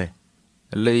 LA 왜?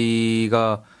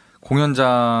 LA가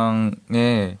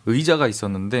공연장에 의자가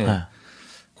있었는데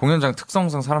공연장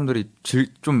특성상 사람들이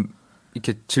좀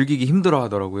이렇게 즐기기 힘들어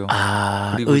하더라고요.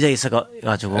 그리고 의자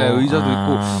있어가지고. 네, 의자도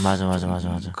있고.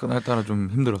 맞아. 그날따라 좀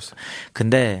힘들었어요.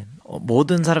 근데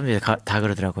모든 사람들이 다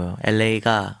그러더라고요.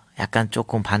 LA가 약간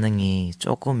조금 반응이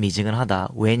조금 미지근하다.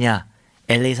 왜냐?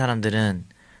 LA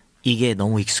사람들은 이게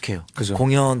너무 익숙해요. 그죠.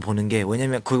 공연 보는 게.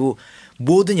 왜냐면 그리고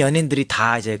모든 연예인들이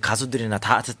다 이제 가수들이나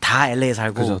다 LA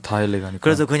살고. 그죠. 다 LA 가니까.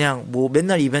 그래서 그냥 뭐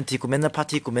맨날 이벤트 있고 맨날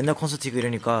파티 있고 맨날 콘서트 있고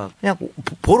이러니까 그냥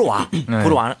보러 와.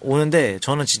 보러 오는데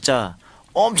저는 진짜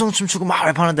엄청 춤추고 막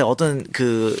랩하는데 어떤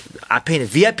그 앞에 있는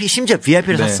VIP 심지어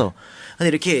VIP를 샀어. 근데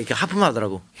이렇게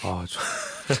하품하더라고.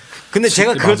 근데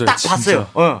제가 그걸 맞아요, 딱 진짜.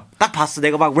 봤어요. 딱 봤어.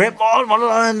 내가 막 랩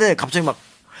하는데 갑자기 막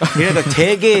얘네가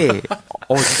되게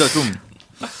진짜 좀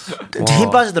힘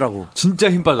빠지더라고.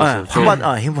 진짜 힘 빠졌어요.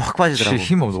 힘 확 빠지더라고.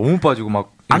 힘 너무 빠지고 막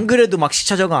안 그래도 막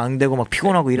시차 적응 안 되고 막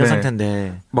피곤하고 이런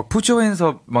상태인데 막 푸처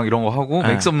핸섭 막 이런 거 하고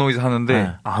맥스업 노이즈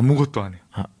하는데 아무것도 안 해요.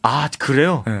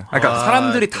 그래요? 그러니까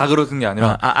사람들이 다 그러는 게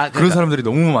아니라 그런 사람들이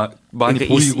너무 많이 그러니까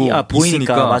보이고 보이니까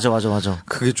있으니까 맞아.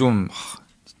 그게 좀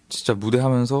진짜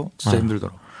무대하면서 진짜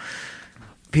힘들더라고.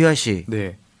 BewhY 씨.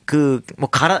 네. 그 뭐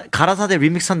가라사대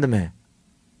리믹스 한다며.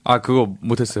 그거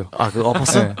못했어요. 그거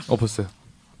엎었어? 네, 엎었어요.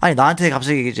 아니 나한테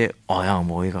갑자기 이제 야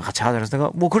뭐 이거 같이 하자 그래서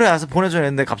내가 뭐 그래 알아서 보내줘야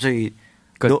했는데 갑자기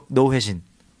너 회신.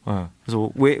 그래서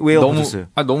왜 엎었어요?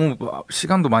 너무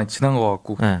시간도 많이 지난 것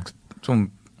같고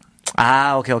좀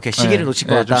오케이 시기를 놓친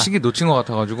것 같다. 좀 시기 놓친 것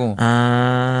같아가지고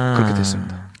그렇게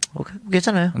됐습니다. 오케이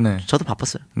괜찮아요. 네. 저도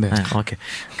바빴어요. 네. 오케이.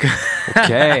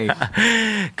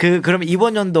 오케이. 그럼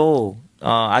이번 연도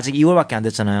아직 2월밖에 안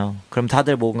됐잖아요. 그럼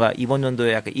다들 뭔가 이번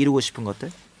연도에 약간 이루고 싶은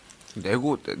것들?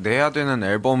 내야 되는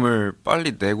앨범을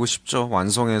빨리 내고 싶죠.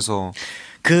 완성해서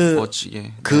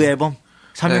멋지게. 그 앨범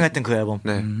설명했던 그 앨범.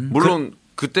 네. 물론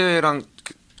그때랑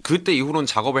그때 이후로는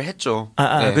작업을 했죠.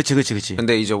 네. 그치.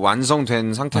 근데 이제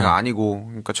완성된 상태가 아니고,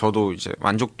 그러니까 저도 이제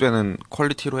만족되는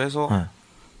퀄리티로 해서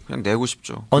그냥 내고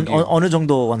싶죠. 어느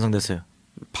정도 완성됐어요?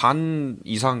 반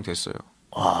이상 됐어요.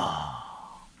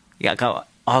 약간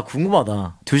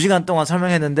궁금하다. 2시간 동안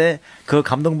설명했는데 그걸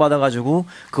감동받아가지고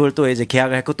그걸 또 이제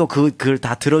계약을 했고 또 그걸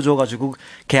다 들어줘가지고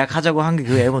계약하자고 한 게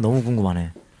그 앨범 너무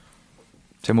궁금하네.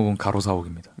 제목은 가로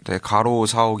사옥입니다. 네, 가로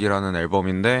사옥이라는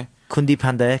앨범인데 쿤디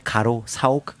판다의 가로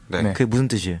사옥? 네. 그게 무슨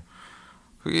뜻이에요?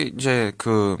 그게 이제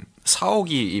그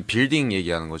사옥이 이 빌딩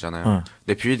얘기하는 거잖아요.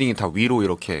 근데 빌딩이 다 위로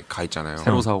이렇게 가 있잖아요.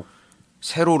 세로 사옥.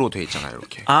 세로로 돼 있잖아요,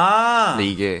 이렇게. 근데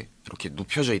이게 이렇게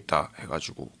눕혀져 있다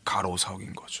해가지고 가로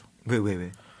사옥인 거죠. 왜?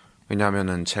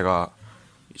 왜냐하면은 제가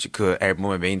이제 그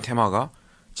앨범의 메인 테마가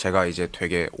제가 이제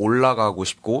되게 올라가고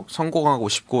싶고 성공하고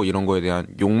싶고 이런 거에 대한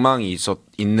욕망이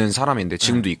있는 사람인데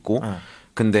지금도 있고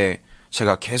근데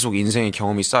제가 계속 인생의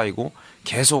경험이 쌓이고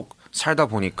계속 살다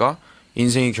보니까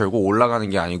인생이 결국 올라가는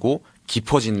게 아니고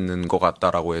깊어지는 것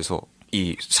같다라고 해서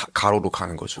이 가로로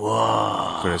가는 거죠.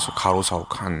 와. 그래서 가로사오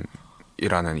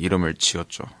칸이라는 이름을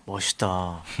지었죠.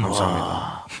 멋있다. 감사합니다.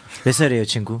 와. 몇 살이에요,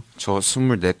 친구? 저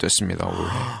 24 됐습니다, 올해.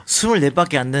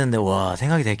 24밖에 안 되는데 와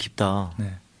생각이 되게 깊다.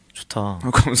 네. 좋다.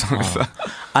 감사합니다.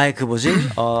 아예 그 뭐지?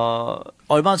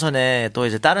 얼마 전에 또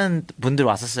이제 다른 분들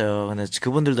왔었어요. 근데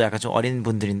그분들도 약간 좀 어린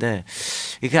분들인데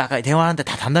이게 아까 대화하는데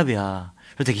다 단답이야.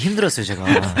 그래서 되게 힘들었어요, 제가.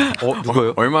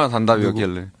 누가요? 얼마나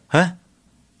단답이었길래? 에?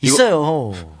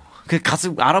 있어요. 그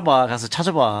가서 알아봐, 가서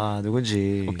찾아봐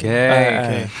누군지.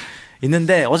 오케이.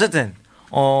 있는데 어쨌든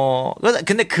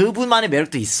근데 그분만의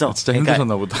매력도 있어. 진짜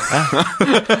힘드셨나 보다.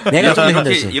 내가 좀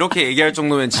힘들지. 이렇게 얘기할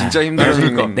정도면 진짜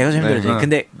힘들어지는 내가 좀 힘들지.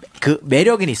 근데 그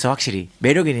매력은 있어, 확실히.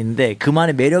 매력은 있는데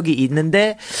그만의 매력이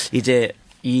있는데 이제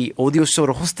이 오디오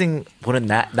쇼를 호스팅 보는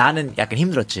나는 약간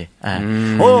힘들었지.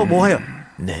 뭐 해요?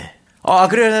 네.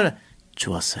 그래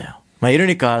좋았어요. 막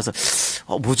이러니까 그래서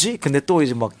뭐지? 근데 또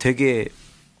이제 막 되게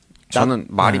저는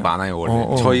말이 많아요,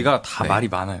 원래. 저희가 다 말이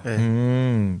많아요.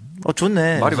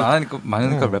 좋네. 말이 많으니까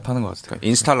랩하는 것 같아요.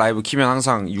 인스타 라이브 키면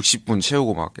항상 60분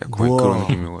채우고 막 거의 그런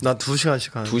느낌이거든요. 나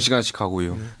 2시간씩 하는. 2시간씩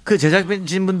하고요. 그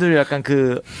제작진분들 약간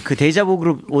그 데이자부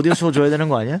그룹 오디오 쇼 줘야 되는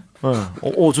거 아니야?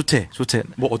 좋대.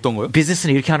 뭐 어떤 거요?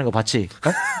 비즈니스는 이렇게 하는 거 봤지?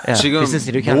 야, 지금 비즈니스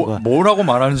이렇게 하는 거야. 뭐라고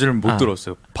말하는지를 못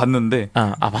들었어요. 봤는데.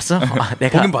 봤어?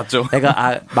 보긴 봤죠.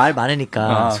 내가 말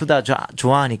많으니까 수다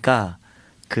좋아하니까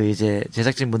그 이제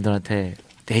제작진분들한테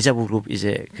데이자부 그룹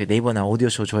이제 그 네이버나 오디오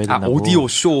쇼 줘야 된다고. 오디오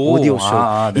쇼.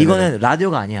 이거는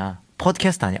라디오가 아니야.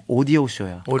 팟캐스트 아니야. 오디오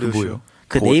쇼야. 오디오 쇼.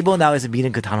 그 네이버 나우에서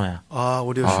미는 그 단어야.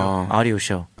 오디오 쇼. 오디오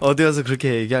쇼. 어디 가서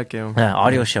그렇게 얘기할게요. 네,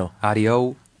 오디오 쇼.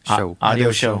 아리오 쇼.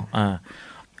 오디오 쇼.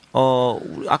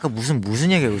 아까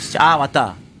무슨 얘기하고 있었지?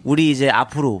 맞다. 우리 이제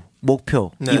앞으로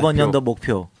목표. 이번 연도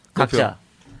목표. 각자.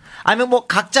 아니면 뭐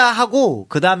각자 하고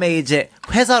그다음에 이제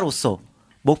회사로서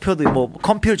목표도 뭐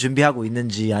컴필 준비하고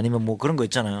있는지 아니면 뭐 그런 거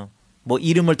있잖아요. 뭐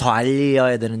이름을 더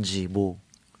알려야 되는지 뭐.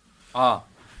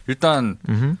 일단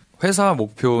회사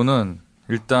목표는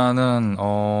일단은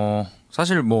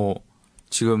사실 뭐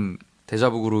지금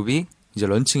데자부 그룹이 이제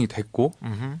런칭이 됐고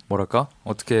뭐랄까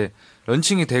어떻게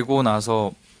런칭이 되고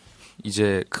나서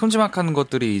이제 큼지막한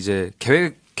것들이 이제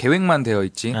계획만 되어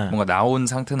있지 뭔가 나온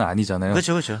상태는 아니잖아요.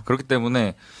 그렇죠. 그렇기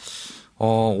때문에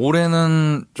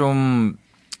올해는 좀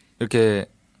이렇게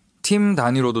팀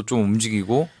단위로도 좀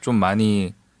움직이고 좀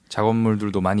많이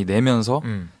작업물들도 많이 내면서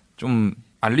좀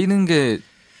알리는 게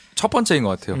첫 번째인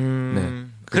것 같아요. 네.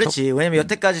 그렇지. 왜냐면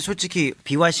여태까지 솔직히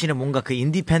BewhY 씨는 뭔가 그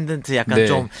인디펜던트 약간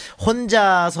좀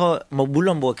혼자서 뭐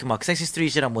물론 뭐 막 섹시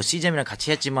스트릿이랑 뭐 CJM이랑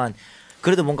같이 했지만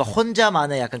그래도 뭔가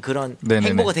혼자만의 약간 그런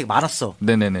행보가 되게 많았어.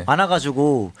 네네네.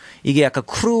 많아가지고 이게 약간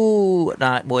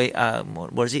크루나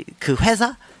뭐지 그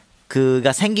회사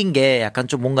그가 생긴 게 약간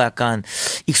좀 뭔가 약간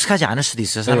익숙하지 않을 수도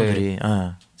있어요, 사람들이.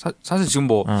 사실 지금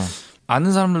뭐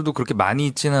아는 사람들도 그렇게 많이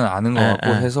있지는 않은 것 같고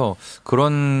해서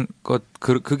그런 것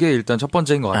그게 일단 첫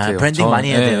번째인 것 같아요. 브랜딩 많이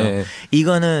해야 돼요.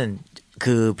 이거는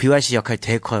그 BewhY 씨 역할이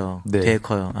되게 커요. 네. 되게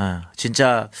커요.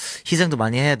 진짜 희생도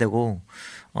많이 해야 되고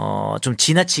좀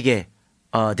지나치게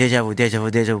데자부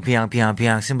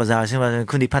비앙 심바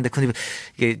쿤디 판다 쿤디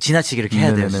이게 지나치게 이렇게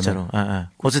해야 돼요, 진짜로.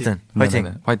 어쨌든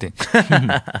화이팅. 화이팅.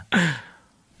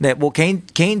 네, 뭐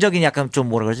개인적인 약간 좀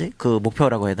뭐라 그러지? 그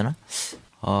목표라고 해야 되나?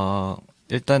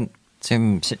 일단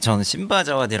지금 저는 심바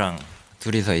자와디랑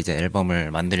둘이서 이제 앨범을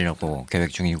만들려고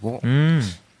계획 중이고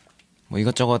뭐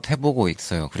이것저것 해보고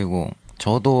있어요. 그리고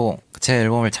저도 제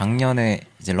앨범을 작년에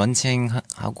이제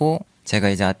런칭하고 제가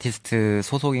이제 아티스트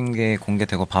소속인 게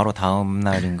공개되고 바로 다음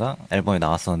날인가 앨범이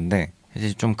나왔었는데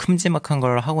이제 좀 큼지막한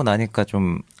걸 하고 나니까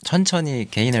좀 천천히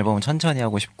개인 앨범은 천천히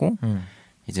하고 싶고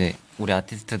이제 우리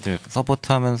아티스트들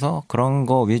서포트하면서 그런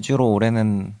거 위주로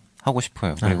올해는 하고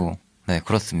싶어요. 그리고 네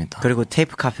그렇습니다. 그리고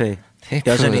테이프 카페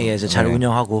여전히 이제 잘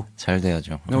운영하고 잘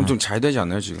돼야죠. 엄청 잘 되지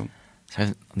않나요 지금?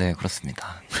 네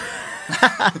그렇습니다.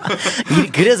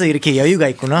 그래서 이렇게 여유가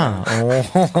있구나.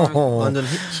 완전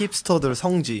힙스터들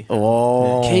성지.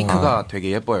 케이크가 되게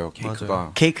예뻐요.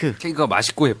 케이크가 케이크가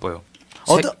맛있고 예뻐요.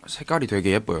 색깔이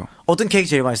되게 예뻐요. 어떤 케이크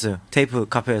제일 맛있어요? 테이프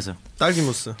카페에서. 딸기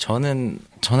무스. 저는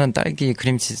딸기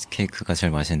크림치즈 케이크가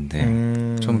제일 맛있는데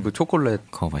저는 그 초콜릿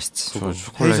그거 맛있지.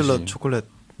 헤이즐넛 초콜릿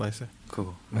맛있어요.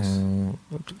 그거.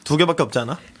 두 개밖에 없지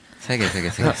않아? 세 개. 세 개?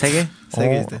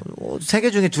 세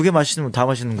개 중에 두 개 맛있으면 다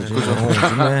맛있는 거죠. 그죠.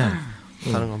 좋네.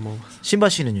 다른 거 안 먹어봤어. 신바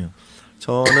씨는요?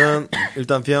 저는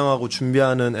일단 비앙하고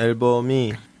준비하는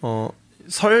앨범이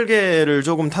설계를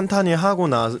조금 탄탄히 하고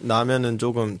나면은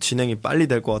조금 진행이 빨리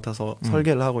될 것 같아서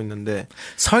설계를 하고 있는데.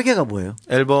 설계가 뭐예요?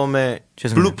 앨범의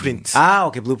블루프린트.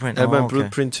 오케이, 블루프린트. 앨범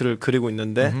블루프린트를 그리고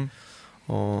있는데,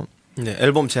 네,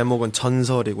 앨범 제목은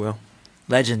전설이고요.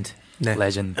 레전드. 네.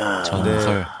 레전드.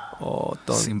 전설. 네,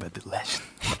 어떤 Simba the Legend.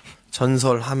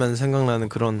 전설 하면 생각나는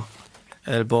그런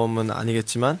앨범은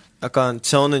아니겠지만, 약간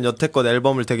저는 여태껏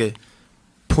앨범을 되게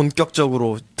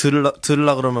본격적으로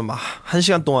들으려 그러면 막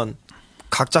 1시간 동안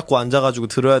각 잡고 앉아가지고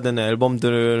들어야 되는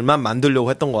앨범들만 만들려고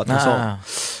했던 것 같아서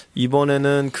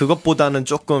이번에는 그것보다는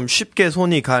조금 쉽게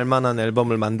손이 갈 만한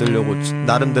앨범을 만들려고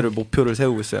나름대로 목표를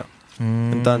세우고 있어요.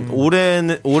 일단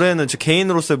올해는 제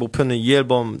개인으로서의 목표는 이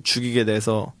앨범 죽이게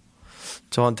돼서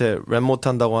저한테 랩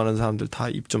못한다고 하는 사람들 다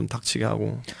입 좀 닥치게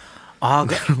하고.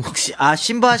 혹시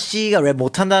심바 씨가 랩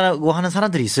못한다고 하는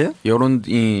사람들이 있어요?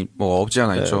 여론이 뭐 없지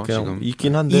않아 있죠. 네, 지금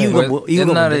있긴 한데 이유가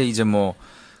옛날에 뭔데? 이제 뭐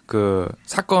그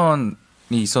사건이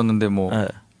있었는데 뭐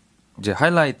이제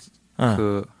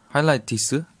하이라이티스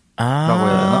라고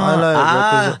해야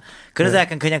되나? 그래서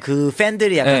약간 그냥 그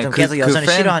팬들이 약간 좀 계속 여전히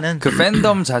싫어하는 그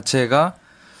팬덤 자체가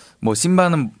뭐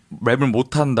심바는 랩을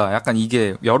못한다. 약간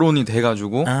이게 여론이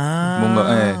돼가지고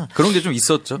뭔가 그런 게 좀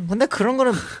있었죠. 근데 그런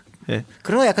거는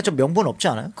그런 거 약간 좀 명분 없지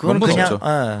않아요? 그건 명분 그냥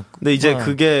없죠. 근데 이제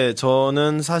그게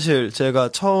저는 사실 제가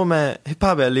처음에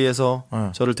힙합 앨리에서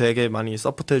저를 되게 많이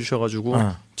서포트 해주셔가지고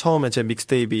처음에 제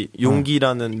믹스테이프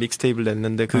용기라는 믹스테이프를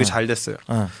냈는데 그게 잘 됐어요.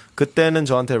 그때는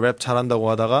저한테 랩 잘한다고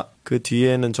하다가 그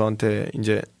뒤에는 저한테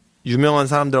이제 유명한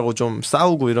사람들하고 좀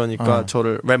싸우고 이러니까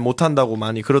저를 랩 못한다고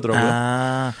많이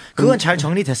그러더라고요. 그건 잘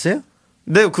정리됐어요?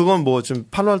 네, 그건 뭐 지금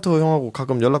팔로알토 형하고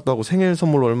가끔 연락도 하고 생일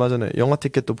선물로 얼마 전에 영화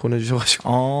티켓도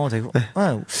보내주셔가지고. 되게.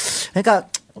 그러니까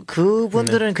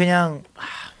그분들은 그냥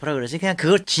뭐라 그러지? 그냥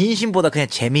그걸 진심보다 그냥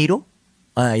재미로.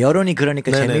 여론이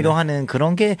그러니까 네네네. 재미로 하는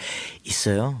그런 게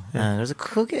있어요. 그래서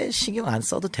크게 신경 안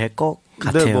써도 될 것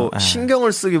같아요. 근데 뭐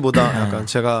신경을 쓰기보다 약간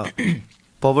제가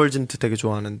버벌진트 되게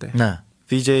좋아하는데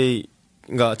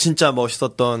VJ가 진짜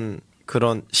멋있었던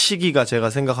그런 시기가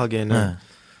제가 생각하기에는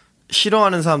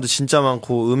싫어하는 사람도 진짜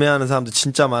많고 음해하는 사람도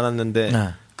진짜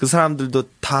많았는데 그 사람들도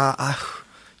다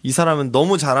이 사람은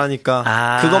너무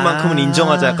잘하니까 그것만큼은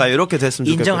인정하자 약간 이렇게 됐으면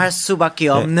좋겠어요. 인정할 수밖에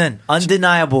없는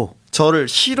undeniable. 저를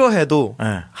싫어해도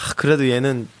그래도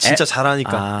얘는 진짜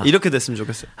잘하니까 이렇게 됐으면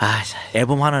좋겠어요.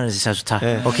 앨범 하나는 진짜 좋다.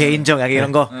 오케이 인정. 약간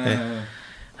이런 거.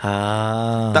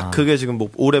 딱 그게 지금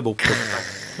올해 목표.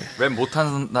 랩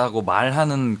못한다고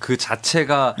말하는 그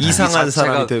자체가 이상한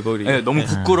사람이 돼버리고 너무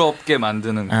부끄럽게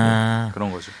만드는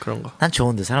그런 거죠. 그런 거. 난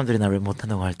좋은데 사람들이 나 랩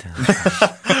못한다고 할 때.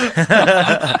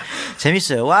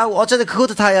 재밌어요. 와 어쨌든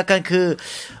그것도 다 약간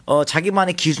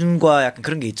자기만의 기준과 약간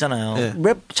그런 게 있잖아요.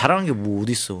 랩 잘하는 게 뭐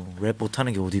어디 있어? 랩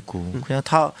못하는 게 어디 있고? 그냥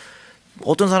다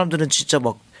어떤 사람들은 진짜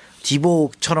막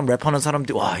디보처럼 랩하는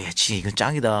사람들이 와, 얘 진짜 이건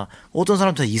짱이다. 어떤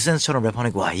사람들은 이센스처럼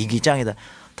랩하는 게 와, 이게 짱이다.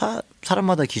 다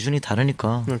사람마다 기준이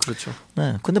다르니까. 그렇죠.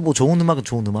 네. 근데 뭐 좋은 음악은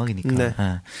좋은 음악이니까. 네.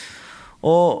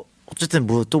 어쨌든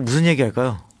뭐 또 무슨 얘기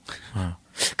할까요?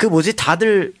 그 뭐지?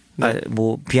 다들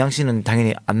뭐 비양 씨는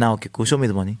당연히 안 나왔겠고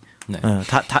쇼미더머니. 네.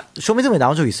 다 쇼미더머니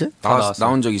나온 적 있어요?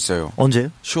 나온 적 있어요. 언제요?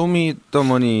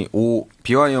 쇼미더머니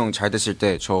BewhY 형 잘 됐을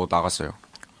때 저 나갔어요.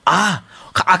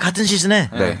 같은 시즌에?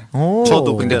 네.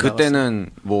 저도 근데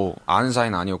그때는 뭐 아는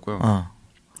사이는 아니었고요.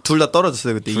 둘 다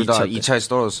떨어졌어요 그때. 둘 다 2차에서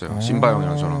떨어졌어요. 심바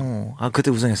형이랑 저랑. 그때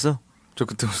우승했어? 저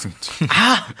그때 우승했죠.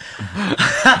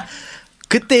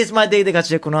 그때 It's My Day 때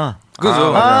같이 했구나.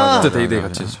 그죠. 그때 데이데이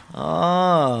같이 했죠.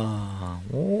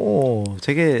 오,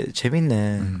 되게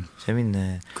재밌네.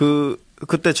 재밌네.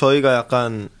 그때 저희가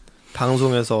약간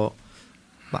방송에서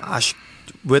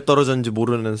왜 떨어졌는지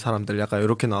모르는 사람들 약간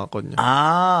이렇게 나왔거든요.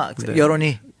 네.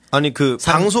 여론이? 아니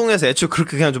방송에서 애초에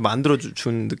그렇게 그냥 좀 만들어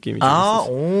준 느낌이 좀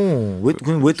있었어요.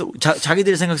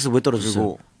 자기들이 생각해서 왜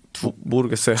떨어졌어요?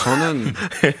 모르겠어요.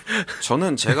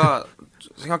 저는 제가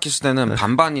생각했을 때는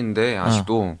반반인데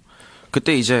아직도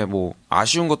그때 이제 뭐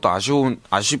아쉬운 것도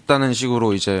아쉽다는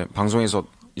식으로 이제 방송에서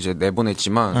이제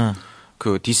내보냈지만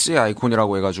그 디스의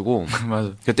아이콘이라고 해가지고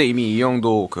맞아. 그때 이미 이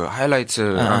형도 그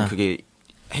하이라이트랑 그게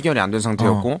해결이 안 된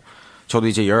상태였고 저도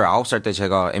이제 19살 때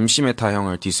제가 MC 메타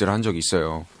형을 디스를 한 적이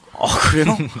있어요.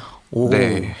 그래요? 오,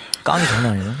 네. 깡이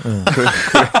장난 아니네.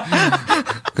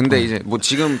 근데 이제 뭐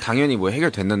지금 당연히 뭐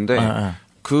해결됐는데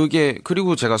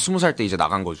그리고 제가 20살 때 이제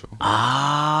나간 거죠.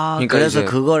 그러니까 그래서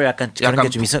그걸 약간 그런 게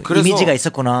좀 이미지가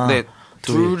있었구나. 네.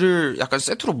 둘을 약간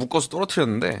세트로 묶어서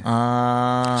떨어뜨렸는데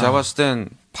제가 봤을 땐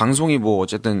방송이 뭐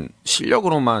어쨌든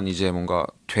실력으로만 이제 뭔가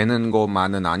되는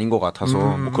것만은 아닌 것 같아서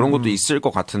뭐 그런 것도 있을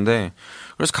것 같은데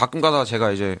그래서 가끔가다 제가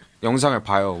이제 영상을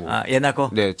봐요. 뭐. 옛날 거?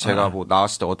 네, 제가 뭐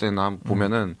나왔을 때 어땠나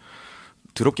보면은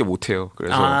더럽게 못해요.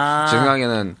 그래서 제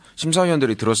생각에는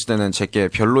심사위원들이 들었을 때는 제게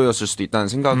별로였을 수도 있다는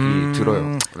생각이 들어요.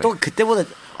 네. 또 그때보다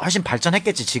훨씬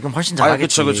발전했겠지. 지금 훨씬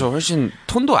잘하겠지. 그렇죠. 훨씬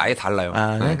톤도 아예 달라요.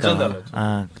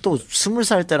 그러니까. 또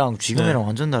 20살 때랑 지금이랑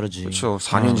완전 다르지. 그렇죠.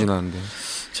 4년 지났는데.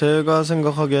 제가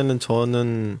생각하기에는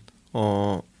저는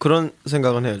그런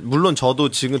생각은 해요. 물론 저도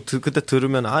지금 그때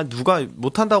들으면 누가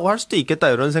못한다고 할 수도 있겠다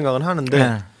이런 생각은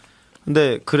하는데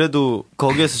근데 그래도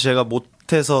거기에서 제가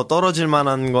못해서 떨어질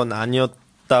만한 건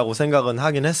아니었다고 생각은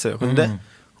하긴 했어요. 근데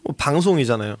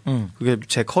방송이잖아요. 그게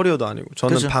제 커리어도 아니고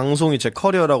저는 그쵸. 방송이 제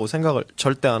커리어라고 생각을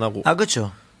절대 안 하고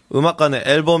그렇죠. 음악가는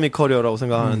앨범이 커리어라고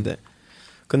생각하는데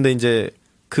근데 이제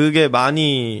그게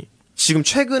많이 지금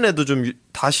최근에도 좀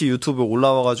다시 유튜브에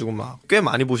올라와가지고 막 꽤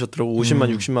많이 보셨더라고.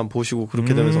 50만 60만 보시고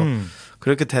그렇게 되면서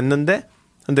그렇게 됐는데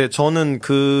근데 저는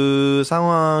그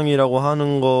상황이라고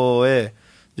하는 거에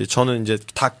이제 저는 이제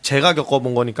다 제가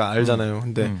겪어본 거니까 알잖아요.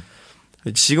 근데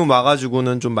지금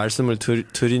와가지고는 좀 말씀을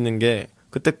드리는 게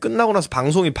그때 끝나고 나서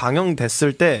방송이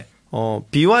방영됐을 때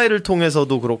BewhY를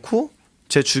통해서도 그렇고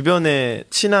제 주변에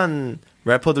친한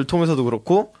래퍼들 통해서도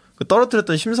그렇고 그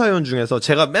떨어뜨렸던 심사위원 중에서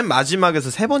제가 맨 마지막에서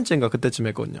 3번째인가 그때쯤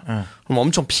했거든요. 그럼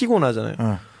엄청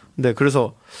피곤하잖아요. 근데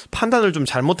그래서 판단을 좀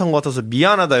잘못한 것 같아서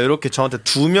미안하다 이렇게 저한테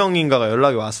 2명인가가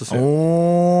연락이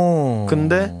왔었어요.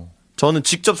 근데 저는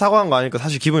직접 사과한 거 아니까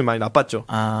사실 기분이 많이 나빴죠.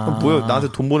 그럼 뭐야 나한테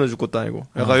돈 보내줄 것도 아니고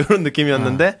약간 이런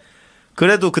느낌이었는데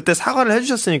그래도 그때 사과를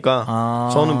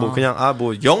해주셨으니까 저는 뭐 그냥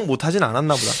뭐 영 못하진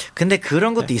않았나 보다. 근데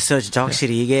그런 것도 있어요. 진짜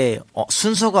확실히 이게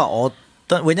순서가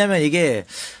왜냐면 이게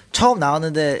처음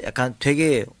나왔는데 약간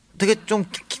되게 좀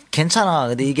괜찮아.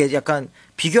 근데 이게 약간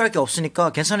비교할 게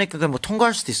없으니까 괜찮으니까 그냥 뭐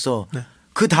통과할 수도 있어. 네.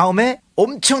 그 다음에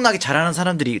엄청나게 잘하는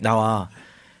사람들이 나와.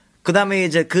 그 다음에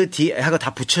이제 그 뒤에 하고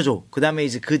다 붙여줘. 그 다음에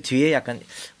이제 그 뒤에 약간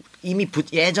이미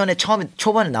예전에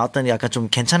초반에 나왔던 약간 좀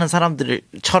괜찮은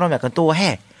사람들처럼 약간 또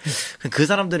해. 그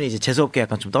사람들은 이제 재수없게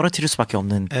약간 좀 떨어뜨릴 수밖에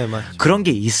없는 그런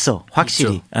게 있어.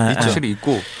 확실히. 확실히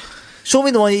있고.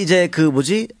 쇼미더머니 이제 그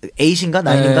뭐지? 8인가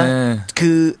 9인가?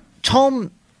 그 처음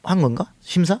한 건가?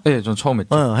 심사? 네, 전 처음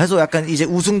했죠. 해서 약간 이제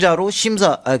우승자로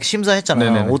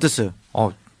심사했잖아요. 네네네. 어땠어요?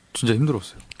 진짜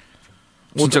힘들었어요.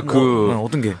 진짜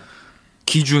어떤 게?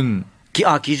 기준을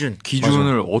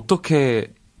맞아.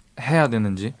 어떻게 해야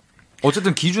되는지.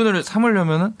 어쨌든 기준을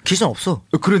삼으려면은 기준 없어.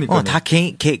 그러니까. 다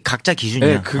각자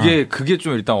기준이야. 네, 그게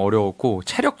좀 일단 어려웠고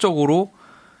체력적으로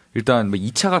일단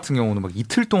 2차 같은 경우는 막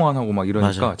이틀 동안 하고 막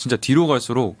이러니까 맞아. 진짜 뒤로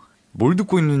갈수록 뭘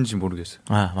듣고 있는지 모르겠어요.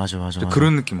 맞아.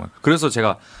 그런 느낌이에요. 그래서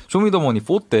제가 쇼미더머니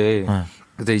 4 때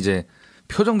그때 이제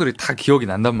표정들이 다 기억이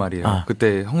난단 말이에요.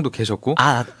 그때 형도 계셨고.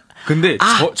 근데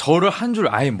저를 한 줄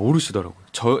아예 모르시더라고요.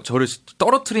 저를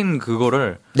떨어뜨린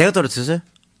그거를 내가 떨어뜨렸어요?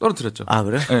 떨어뜨렸죠.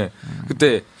 그래? 네.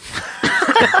 그때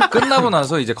끝나고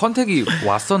나서 이제 컨택이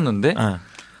왔었는데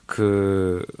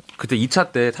그때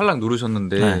 2차 때 탈락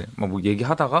누르셨는데 막 뭐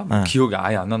얘기하다가 기억이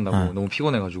아예 안 난다고 너무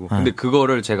피곤해가지고. 근데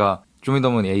그거를 제가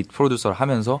쇼미더머니 8 프로듀서를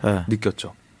하면서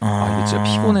느꼈죠. 이게 진짜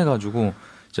피곤해가지고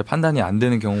진짜 판단이 안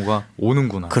되는 경우가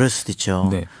오는구나. 그럴 수도 있죠.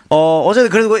 네. 어제도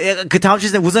그래도 그 다음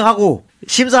시즌에 우승하고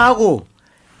심사하고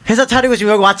회사 차리고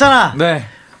지금 여기 왔잖아. 네.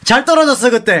 잘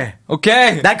떨어졌어 그때.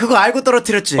 오케이. 난 그거 알고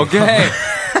떨어뜨렸지. 오케이.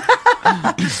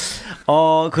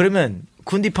 그러면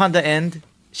쿤디 판다 앤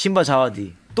심바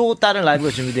자와디 또 다른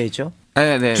라이브가 준비되어 있죠?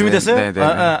 네. 준비됐어요? 네.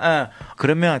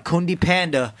 그러면 쿤디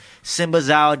판다 심바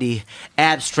자와디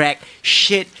abstract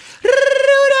shit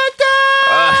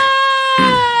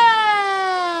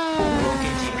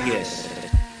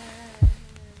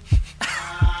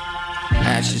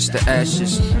Ashes to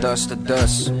ashes, dust to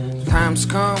dust. Times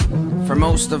come for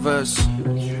most of us.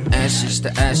 Ashes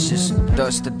to ashes,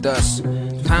 dust to dust.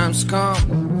 Times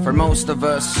come for most of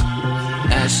us.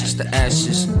 Ashes to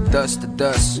ashes, dust to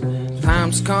dust.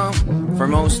 Times come for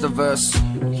most of us.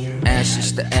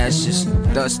 Ashes to ashes,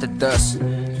 dust to dust.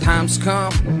 Times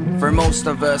come for most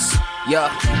of us.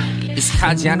 Yeah.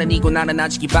 익숙하지 않은 이고 나는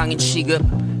아직 이 방인 취급.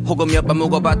 혹은 몇 번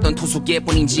묵어봤던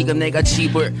투숙객뿐인 지금 내가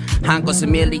집을 한껏에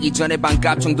밀리기 전에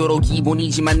반값 정도로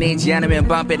기본이지만 내지 않으면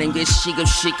밥 빼는 게 시급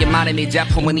쉽게 말해 내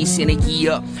작품은 이 씬의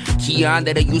기억 기여한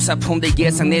대로 유사품들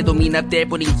예상내도 미납될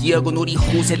뿐인 기억은 우리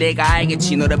후세대가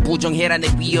알겠지 너를 부정해라 내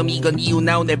위험 이건 이유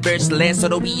나온 내 verse를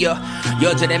서로 이어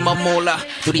여전히 머몰라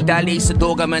둘이 달려있어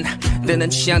도감은 뜨는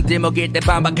취향들 먹일 때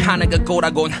반박하는 그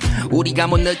꼬라곤 우리가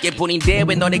못 느낄 뿐인데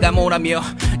왜 너네가 뭐라며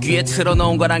귀에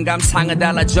틀어놓은 거랑 감상은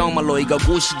달라 정말로 이거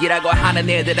구식이라고 하는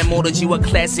애들은 모르지 what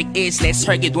classic is 내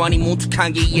설계도 아니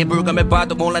뭉툭한 게 이해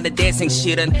불감해봐도 몰라 내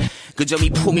대생실은 그저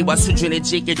미품위와 수준에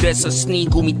지게 됐었으니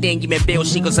꿈이 땡기며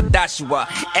배우시고서 다시 와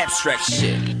abstract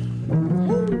shit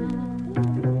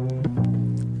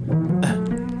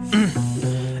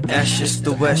Ashes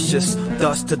to ashes,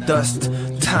 dust to dust.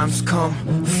 Times come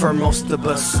for most of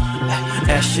us.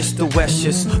 Ashes to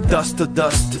ashes, dust to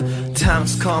dust.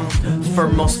 Times come for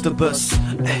most of us.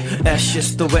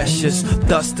 Ashes to ashes,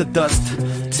 dust to dust.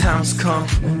 Times come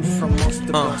for most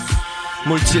of us.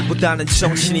 물질보다는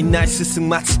정신이 날 스승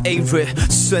마치 A-Red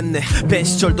쇠네 벤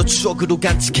시절도 추억으로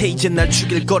간직해 이제 날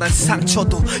죽일 거란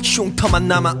상처도 흉터만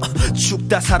남아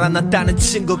죽다 살아났다는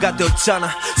증거가 되었잖아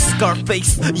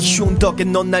Scarface 이 흉 덕에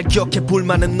넌 날 기억해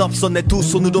볼만은 없어 내 두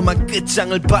손으로만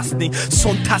끝장을 봤으니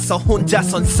손 타서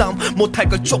혼자선 싸움 못할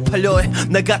걸 쪽팔려 해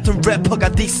나 같은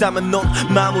래퍼가 디스하면 넌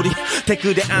마무리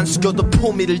댓글에 안 숙여도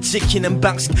포미를 지키는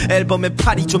방식 앨범에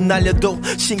팔이 좀 날려도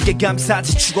신께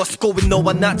감사하지 죽었고 왜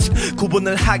너와 나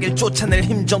구분을 하길 쫓아낼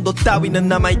힘 정도 따위는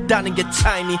남아있다는 게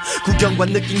차이니 구경과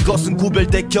느낀 것은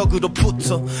구별돼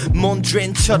격으로부터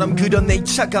몬드렌처럼 그려내 이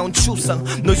차가운 추상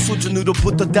너의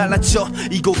수준으로부터 달라져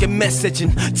이 곡의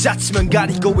메시지는 짜치면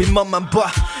가리고 이 멋만 봐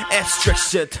Abstract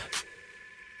shit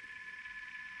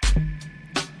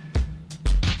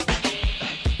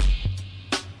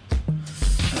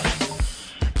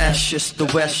Ashes to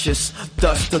ashes,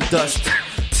 dust to dust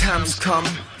Times come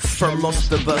for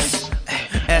most of us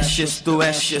Ashes to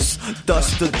ashes,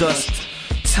 dust to dust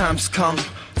Times come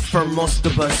for most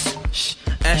of us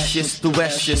Ashes to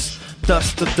ashes,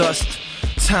 dust to dust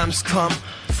Times come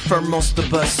for most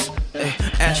of us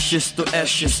Ashes to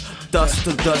ashes, dust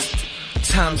to dust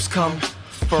Times come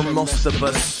for most of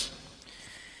us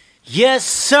Yes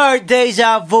sir,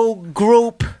 Deja Vu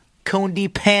Group,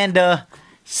 Khundi, Panda,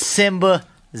 Simba,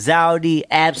 Zawadi,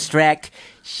 Abstract.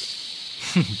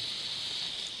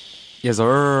 Yes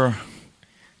sir.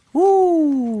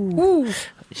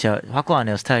 진짜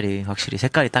확고하네요 스타일이 확실히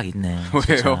색깔이 딱 있네.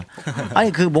 왜요?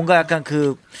 아니 그 뭔가 약간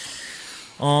그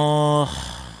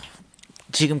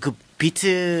지금 그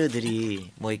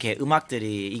비트들이 뭐 이렇게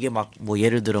음악들이 이게 막 뭐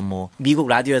예를 들어 뭐 미국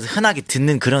라디오에서 흔하게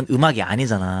듣는 그런 음악이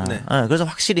아니잖아. 네. 그래서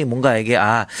확실히 뭔가 이게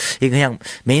이게 그냥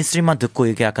메인스트림만 듣고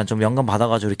이게 약간 좀 영감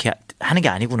받아가지고 이렇게 하는 게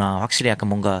아니구나. 확실히 약간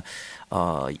뭔가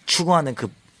추구하는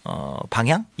그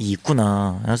방향이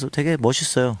있구나. 그래서 되게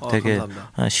멋있어요. 되게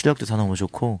감사합니다. 실력도 다 너무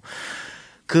좋고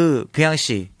그 비양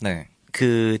씨, 네.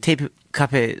 그 테이프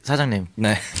카페 사장님,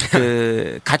 네.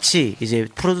 그 같이 이제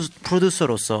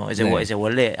프로듀서로서 이제 네. 이제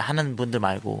원래 하는 분들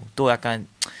말고 또 약간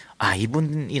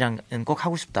이분이랑은 꼭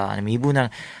하고 싶다. 아니면 이분이랑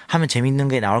하면 재밌는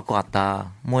게 나올 것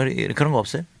같다. 뭐 그런 거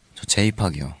없어요? 저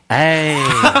제이팍이요. 에이.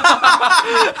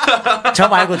 저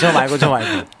말고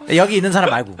여기 있는 사람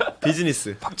말고.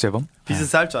 비즈니스. 박재범?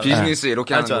 비즈니스 할 줄 알아. 비즈니스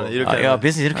이렇게 하는 거. 이렇게 하는 거.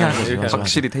 비즈니스 이렇게 하는 거죠. 이렇게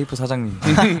확실히 테이프 사장님.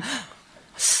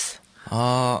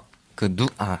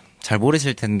 잘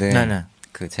모르실 텐데. 네네.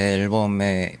 그 제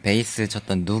앨범에 베이스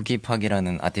쳤던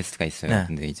누기팍이라는 아티스트가 있어요. 네.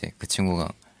 근데 이제 그 친구가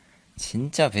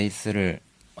진짜 베이스를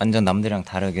완전 남들이랑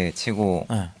다르게 치고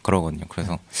네. 그러거든요.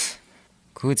 그래서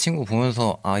그 친구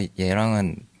보면서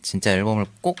얘랑은 진짜 앨범을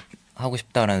꼭 하고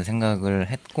싶다라는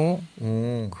생각을 했고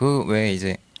그 외에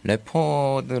이제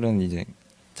래퍼들은 이제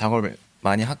작업을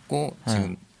많이 했고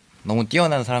지금 너무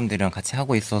뛰어난 사람들이랑 같이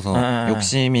하고 있어서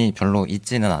욕심이 별로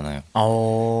있지는 않아요.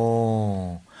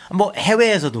 뭐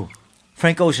해외에서도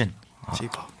프랭크 오션.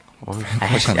 제이팍.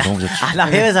 너무 좋죠. 나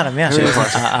해외 사람이야.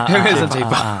 해외에서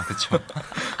제이팍. 그렇죠.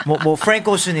 뭐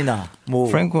프랭크 오션이나 뭐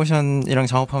프랭크 오션이랑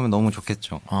작업하면 너무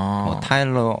좋겠죠. 뭐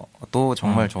타일러도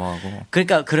정말 좋아하고.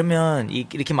 그러니까 그러면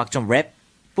이렇게 막 좀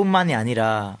랩뿐만이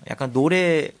아니라 약간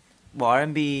노래 뭐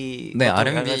R&B 네,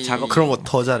 R&B 작업 그런 거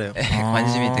더 잘해요.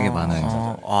 관심이 되게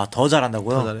많아요. 더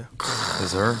잘한다고요? 더 잘해요.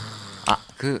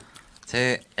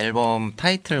 제 앨범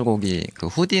타이틀곡이 그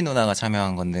후디 누나가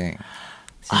참여한 건데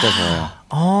진짜 좋아요.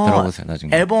 들어보세요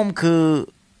나중에. 앨범 그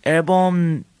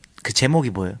제목이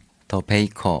뭐예요? 더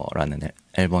베이커라는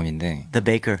앨범인데 The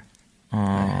Baker.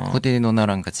 후디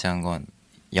누나랑 같이 한 건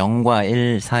 0과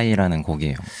 1 사이라는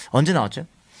곡이에요. 언제 나왔죠?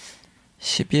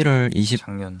 11월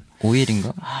작년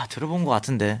 25일인가? 들어본 것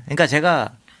같은데. 그러니까 제가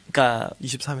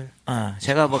 23일.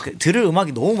 제가 뭐 들을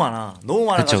음악이 너무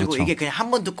많아가지고 그쵸. 이게 그냥 한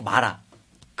번 듣고 말아.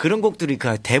 그런 곡들이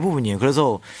그 대부분이에요.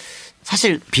 그래서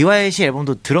사실 BewhY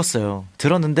앨범도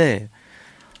들었는데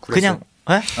그냥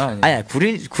아니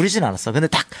구리진 않았어. 근데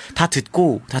다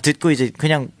듣고 이제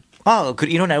그냥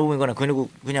이런 앨범이거나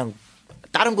그냥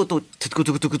다른 것도 듣고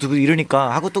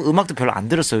이러니까 하고 또 음악도 별로 안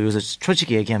들었어요. 요새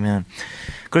솔직히 얘기하면.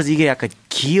 그래서 이게 약간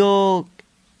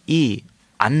기억이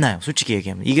안 나요. 솔직히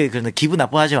얘기하면. 이게 그런데 기분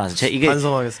나빠하지 마세요. 이게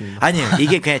반성하겠습니다. 아니에요.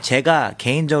 이게 그냥 제가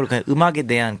개인적으로 그냥 음악에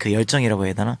대한 그 열정이라고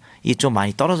해야 되나? 이게 좀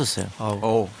많이 떨어졌어요.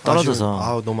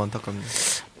 떨어져서. 너무 안타깝네요.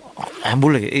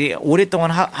 몰라. 이게 오랫동안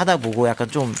하다 보고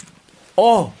약간 좀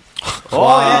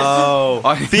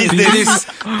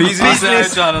비즈니스 할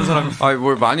줄 아는 사람.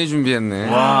 뭘 많이 준비했네.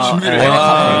 준비를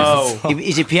해야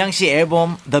이제 비양 씨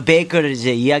앨범 The Baker를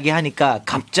이제 이야기하니까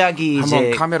갑자기 이제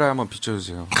한번 카메라에 한번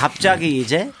비춰주세요. 갑자기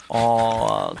이제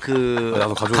그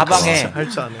나도 가져올게. 가방에 할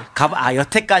줄 아네.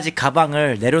 여태까지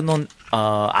가방을 내려놓은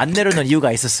안 내려놓은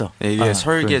이유가 있었어. 네, 이게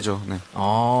설계죠. 네.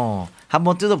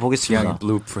 한번 뜯어 보겠습니다. 비양의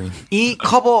블루프린트. 이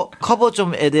커버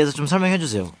좀에 대해서 좀 설명해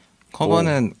주세요.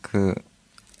 커버는 그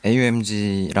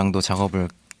AUMG랑도 작업을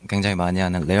굉장히 많이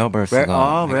하는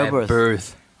레어버스가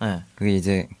레어버스. 네. 그게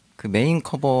이제 그 메인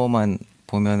커버만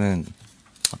보면은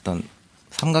어떤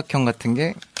삼각형 같은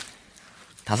게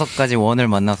 5가지 원을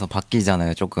만나서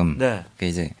바뀌잖아요, 조금. 네. 그게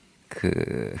이제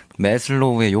그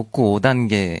매슬로우의 욕구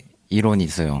 5단계 이론이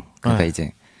있어요. 그러니까 네.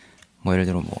 이제 뭐 예를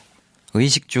들어 뭐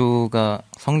의식주가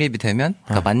성립이 되면,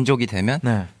 그러니까 만족이 되면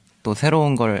네. 또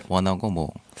새로운 걸 원하고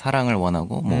뭐 사랑을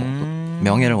원하고 뭐 또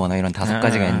명예를 원하고 이런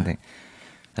 5가지가 있는데,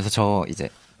 그래서 저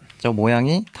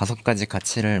모양이 5가지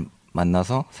가치를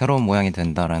만나서 새로운 모양이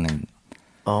된다라는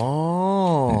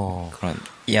그런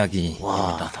이야기입니다.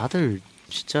 와, 다들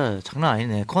진짜 장난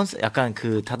아니네. 약간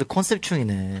그 다들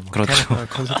컨셉충이네. 그렇죠.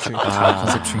 컨셉충.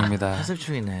 컨셉충입니다.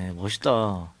 컨셉충이네.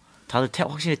 멋있다. 다들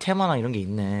확실히 테마나 이런 게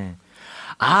있네.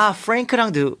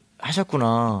 프랭크랑도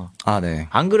하셨구나. 네.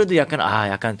 안 그래도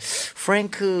약간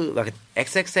프랭크 약간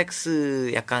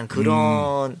XXX 약간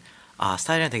그런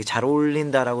스타일이랑 되게 잘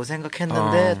어울린다라고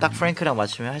생각했는데 딱 프랭크랑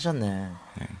맞추면 하셨네.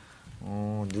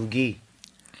 누기.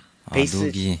 베이스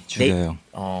누기 죽여요.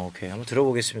 오케이. 한번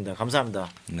들어보겠습니다. 감사합니다.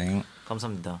 네.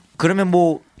 감사합니다. 그러면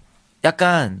뭐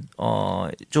약간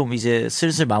좀 이제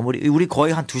슬슬 마무리. 우리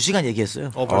거의 한 2시간 얘기했어요.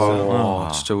 벌써요?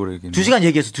 진짜 오래 얘기했네. 2시간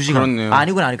얘기했어. 2시간. 그렇네요.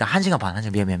 아니구나. 1시간 반.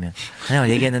 미안. 1시간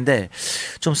얘기했는데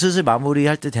좀 슬슬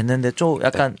마무리할 때 됐는데 좀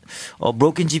약간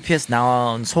Broken GPS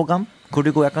나온 소감?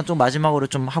 그리고 약간 좀 마지막으로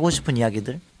좀 하고 싶은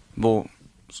이야기들? 뭐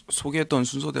소개했던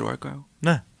순서대로 할까요?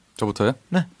 네. 저부터요?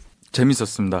 네.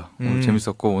 재밌었습니다. 오늘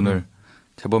재밌었고 오늘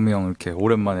재범이 형 이렇게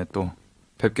오랜만에 또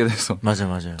뵙게 돼서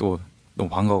맞아요. 또 너무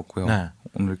반가웠고요. 네.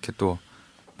 오늘 이렇게 또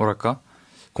뭐랄까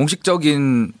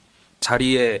공식적인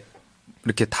자리에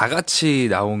이렇게 다 같이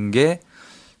나온 게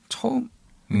처음.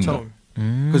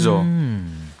 그죠?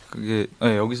 그게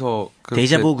여기서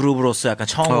데이자부 그룹으로서 약간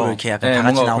처음으로 이렇게 약간 다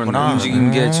같이 나오구나.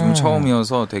 움직인 게 지금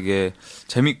처음이어서 되게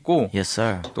재밌고 Yes,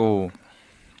 sir. 또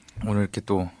오늘 이렇게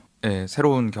또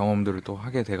새로운 경험들을 또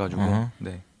하게 돼가지고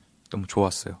네 너무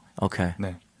좋았어요. 오케이.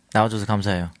 네 나와줘서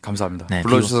감사해요. 감사합니다. 네,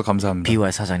 불러주셔서 감사합니다.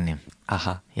 BewhY 사장님.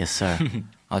 아하. Yes, sir.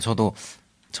 저도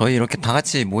저희 이렇게 다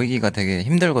같이 모이기가 되게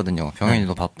힘들거든요.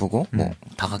 병현이도 바쁘고 뭐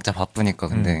다 각자 바쁘니까.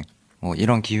 근데 뭐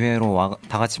이런 기회로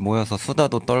다 같이 모여서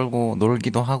수다도 떨고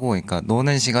놀기도 하고, 그러니까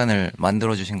노는 시간을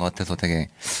만들어 주신 것 같아서 되게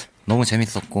너무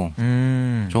재밌었고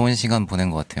좋은 시간 보낸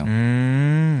것 같아요.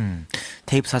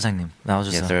 테이프 사장님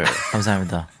나와줘서 Yes, sir.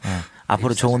 감사합니다.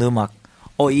 앞으로 좋은 음악.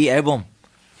 이 앨범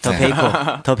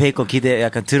더 베이커 기대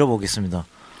약간 들어보겠습니다.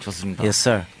 좋습니다. Yes,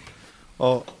 sir.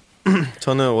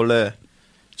 저는 원래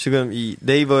지금 이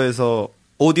네이버에서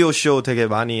오디오 쇼 되게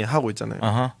많이 하고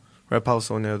있잖아요.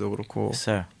 랩하우스 온에어도 그렇고 Yes,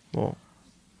 sir. 뭐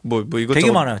이것저것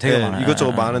되게 많아요. 되게 많아요.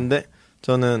 이것저것 많은데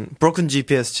저는 Broken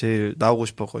GPS 제일 나오고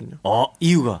싶었거든요.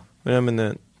 이유가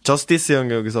왜냐면은 저스티스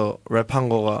형이 여기서 랩한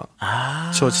거가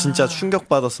저 진짜 충격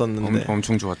받았었는데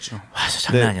엄청 좋았죠. 저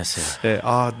장난 아니었어요. 네,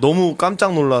 너무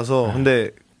깜짝 놀라서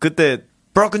근데 그때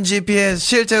Broken GPS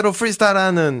실제로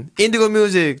프리스타일하는 인디고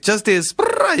뮤직 저스티스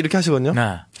이렇게 하시거든요.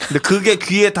 네. 근데 그게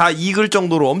귀에 다 익을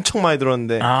정도로 엄청 많이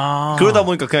들었는데 그러다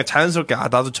보니까 그냥 자연스럽게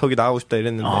나도 저기 나가고 싶다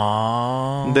이랬는데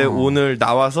근데 오늘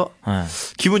나와서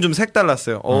기분 좀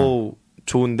색달랐어요.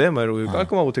 좋은데? 막 이러고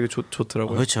깔끔하고 되게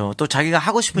좋더라고요. 그렇죠. 또 자기가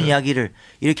하고 싶은 이야기를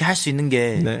이렇게 할 수 있는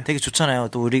게 되게 좋잖아요.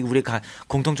 또 우리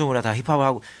공통적으로 다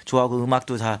힙합하고 좋아하고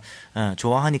음악도 다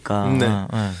좋아하니까. 네.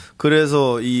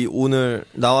 그래서 이 오늘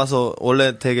나와서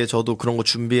원래 되게 저도 그런 거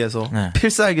준비해서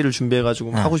필살기를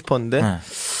준비해가지고 하고 싶었는데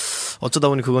어쩌다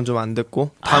보니 그건 좀 안 됐고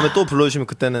다음에 또 불러주시면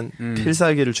그때는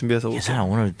필살기를 준비해서 괜찮아.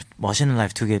 오늘 멋있는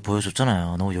라이프 2개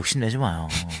보여줬잖아요. 너무 욕심내지 마요.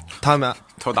 다음에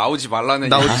더 나오지 말라는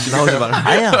나오지 말라.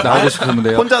 아니야. 나오고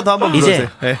싶으면요. 혼자도 한번 불러주세요.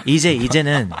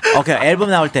 이제는 오케이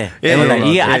앨범 나올 때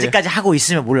이게 아직까지 하고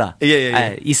있으면 몰라.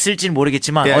 있을지는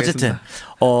모르겠지만 어쨌든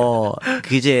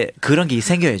이제 그런 게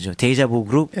생겨야죠. 데이자부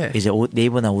그룹 이제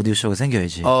네이버나 오디오 쇼가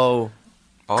생겨야지.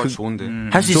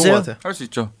 좋은데. 할 수 있어요? 할 수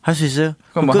있죠. 할 수 있어요?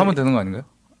 그럼 뭐 하면 되는 거 아닌가요?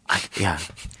 야,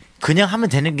 그냥 하면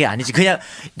되는 게 아니지. 그냥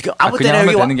아무 그냥 때나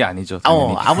하면 여기 되는 게 아니죠.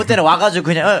 당연히. 아무 때나 와가지고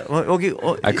그냥 여기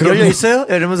열려 있어요?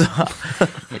 이러면서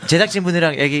제작진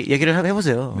분이랑 얘기를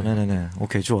해보세요. 네네네.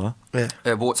 오케이 좋아.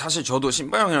 네, 뭐 사실 저도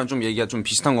신바 형이랑 좀 얘기가 좀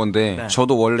비슷한 건데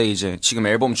저도 원래 이제 지금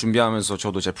앨범 준비하면서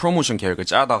저도 제 프로모션 계획을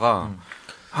짜다가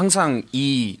항상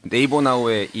이 네이버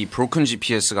나우에 이 브로큰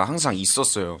GPS가 항상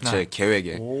있었어요. 제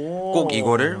계획에. 꼭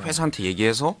이거를 회사한테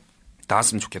얘기해서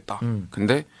나왔으면 좋겠다.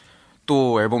 근데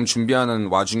또 앨범 준비하는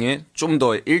와중에 좀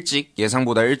더 일찍,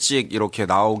 예상보다 일찍 이렇게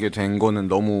나오게 된 거는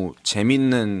너무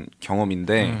재밌는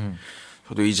경험인데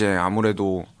저도 이제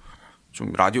아무래도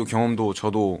좀 라디오 경험도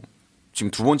저도 지금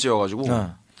 2번째여가지고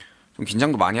좀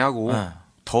긴장도 많이 하고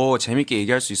더 재밌게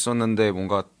얘기할 수 있었는데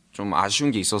뭔가 좀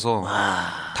아쉬운 게 있어서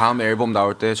다음 앨범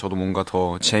나올 때 저도 뭔가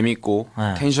더 재밌고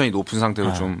텐션이 높은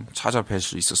상태로 좀 찾아뵐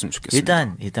수 있었으면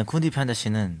좋겠습니다. 일단 쿤디 판다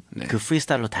씨는 그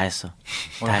프리스타일로 다 했어.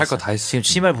 할 거 다 했어. 지금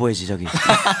신발 보이지 저기.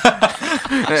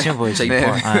 신발 보이지.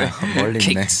 멀리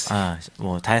있네.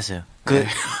 뭐 다 했어요. 그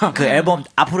앨범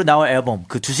앞으로 나올 앨범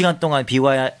그 2시간 동안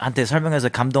BewhY한테 설명해서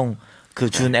감동 그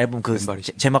준 앨범 그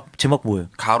제목 뭐예요?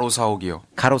 가로 사옥이요.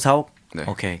 가로 사옥? 네.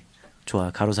 오케이.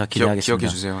 좋아. 가로 사옥 기대하겠습니다.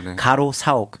 기억해 주세요. 네. 가로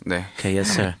사옥. 네. 오케이,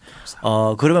 yes sir.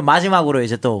 그러면 마지막으로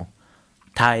이제 또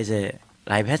다 이제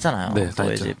라이브 했잖아요. 네,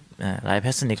 또 이제 라이브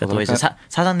했으니까 또 이제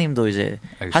사장님도 이제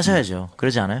알겠습니다. 하셔야죠.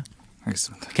 그러지 않아요?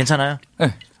 알겠습니다. 괜찮아요?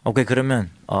 네. 오케이, 그러면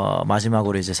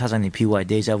마지막으로 이제 사장님 BewhY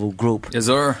데자부 그룹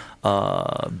Yes, sir.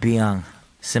 Viann,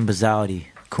 Simba, Zawadi,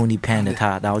 Khundi, Panda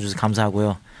다 나와주셔서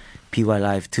감사하고요. BewhY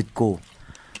라이브 듣고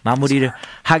마무리를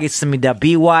하겠습니다.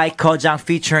 BewhY 거장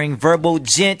featuring Verbal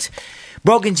Gent,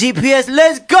 Broken GPS.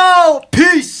 Let's go.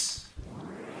 Peace.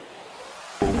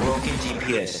 Broken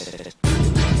GPS.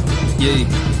 Yeah.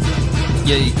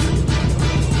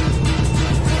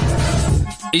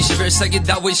 21세기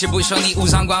다윗이 부션이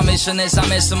우상과 미션의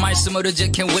삶에서 말씀으로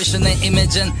지킨 위션의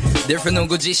이미지는 Different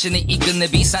누구 지신이 이끈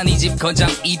내 비싼 이 집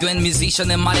거장이 된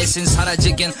뮤지션의 말에 쓴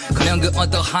사라지긴 그냥 그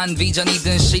어떠한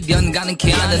비전이든 시련가는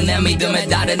키하는 내 믿음에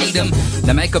다른 이름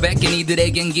남의 거 뺏긴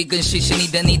이들에겐 기근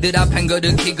시신이 된 이들 앞엔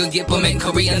거룩히 그 기쁨의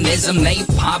Koreanism 내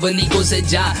힙합은 이곳에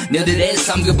자 너들의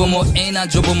삶 그 부모이나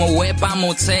조부모 외빠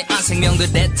못해 안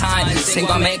생명들의 타임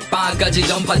생과 맥바까지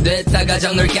전파됐다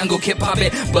가장 넓게 한국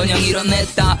힙합의 번영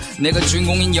이뤄냈다 내가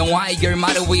주인공인 영화의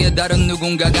결말을 위해 다른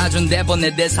누군가가 준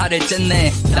대본에 대사를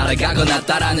쨌네 따라가거나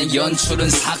따라하는 연출은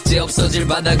삭제 없어질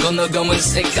바다 건너 검은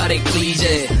색깔의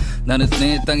클리제 나는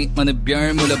내 땅에 많은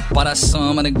별 물어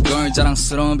빨아서 많은 걸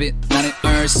자랑스러운 빛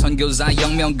나는 선교사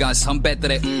영명가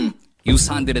선배들의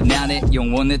유산들의 내 안에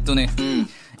영원의 눈에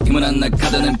힘은 안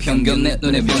나가다는 편견 내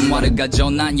눈에 변화를 가져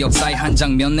난 역사의 한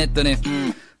장면 내 눈에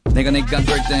내가 될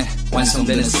때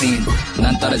완성되는 씬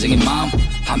난 떨어진 이 마음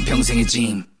한평생의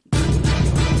짐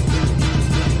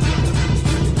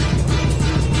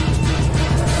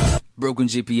Broken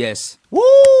GPS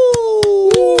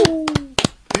Woo!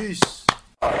 Peace.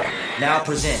 Now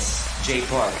presents J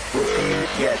Park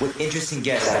with interesting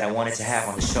guests that I wanted to have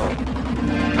on the show.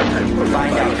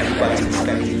 Find out everybody's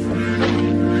perspective.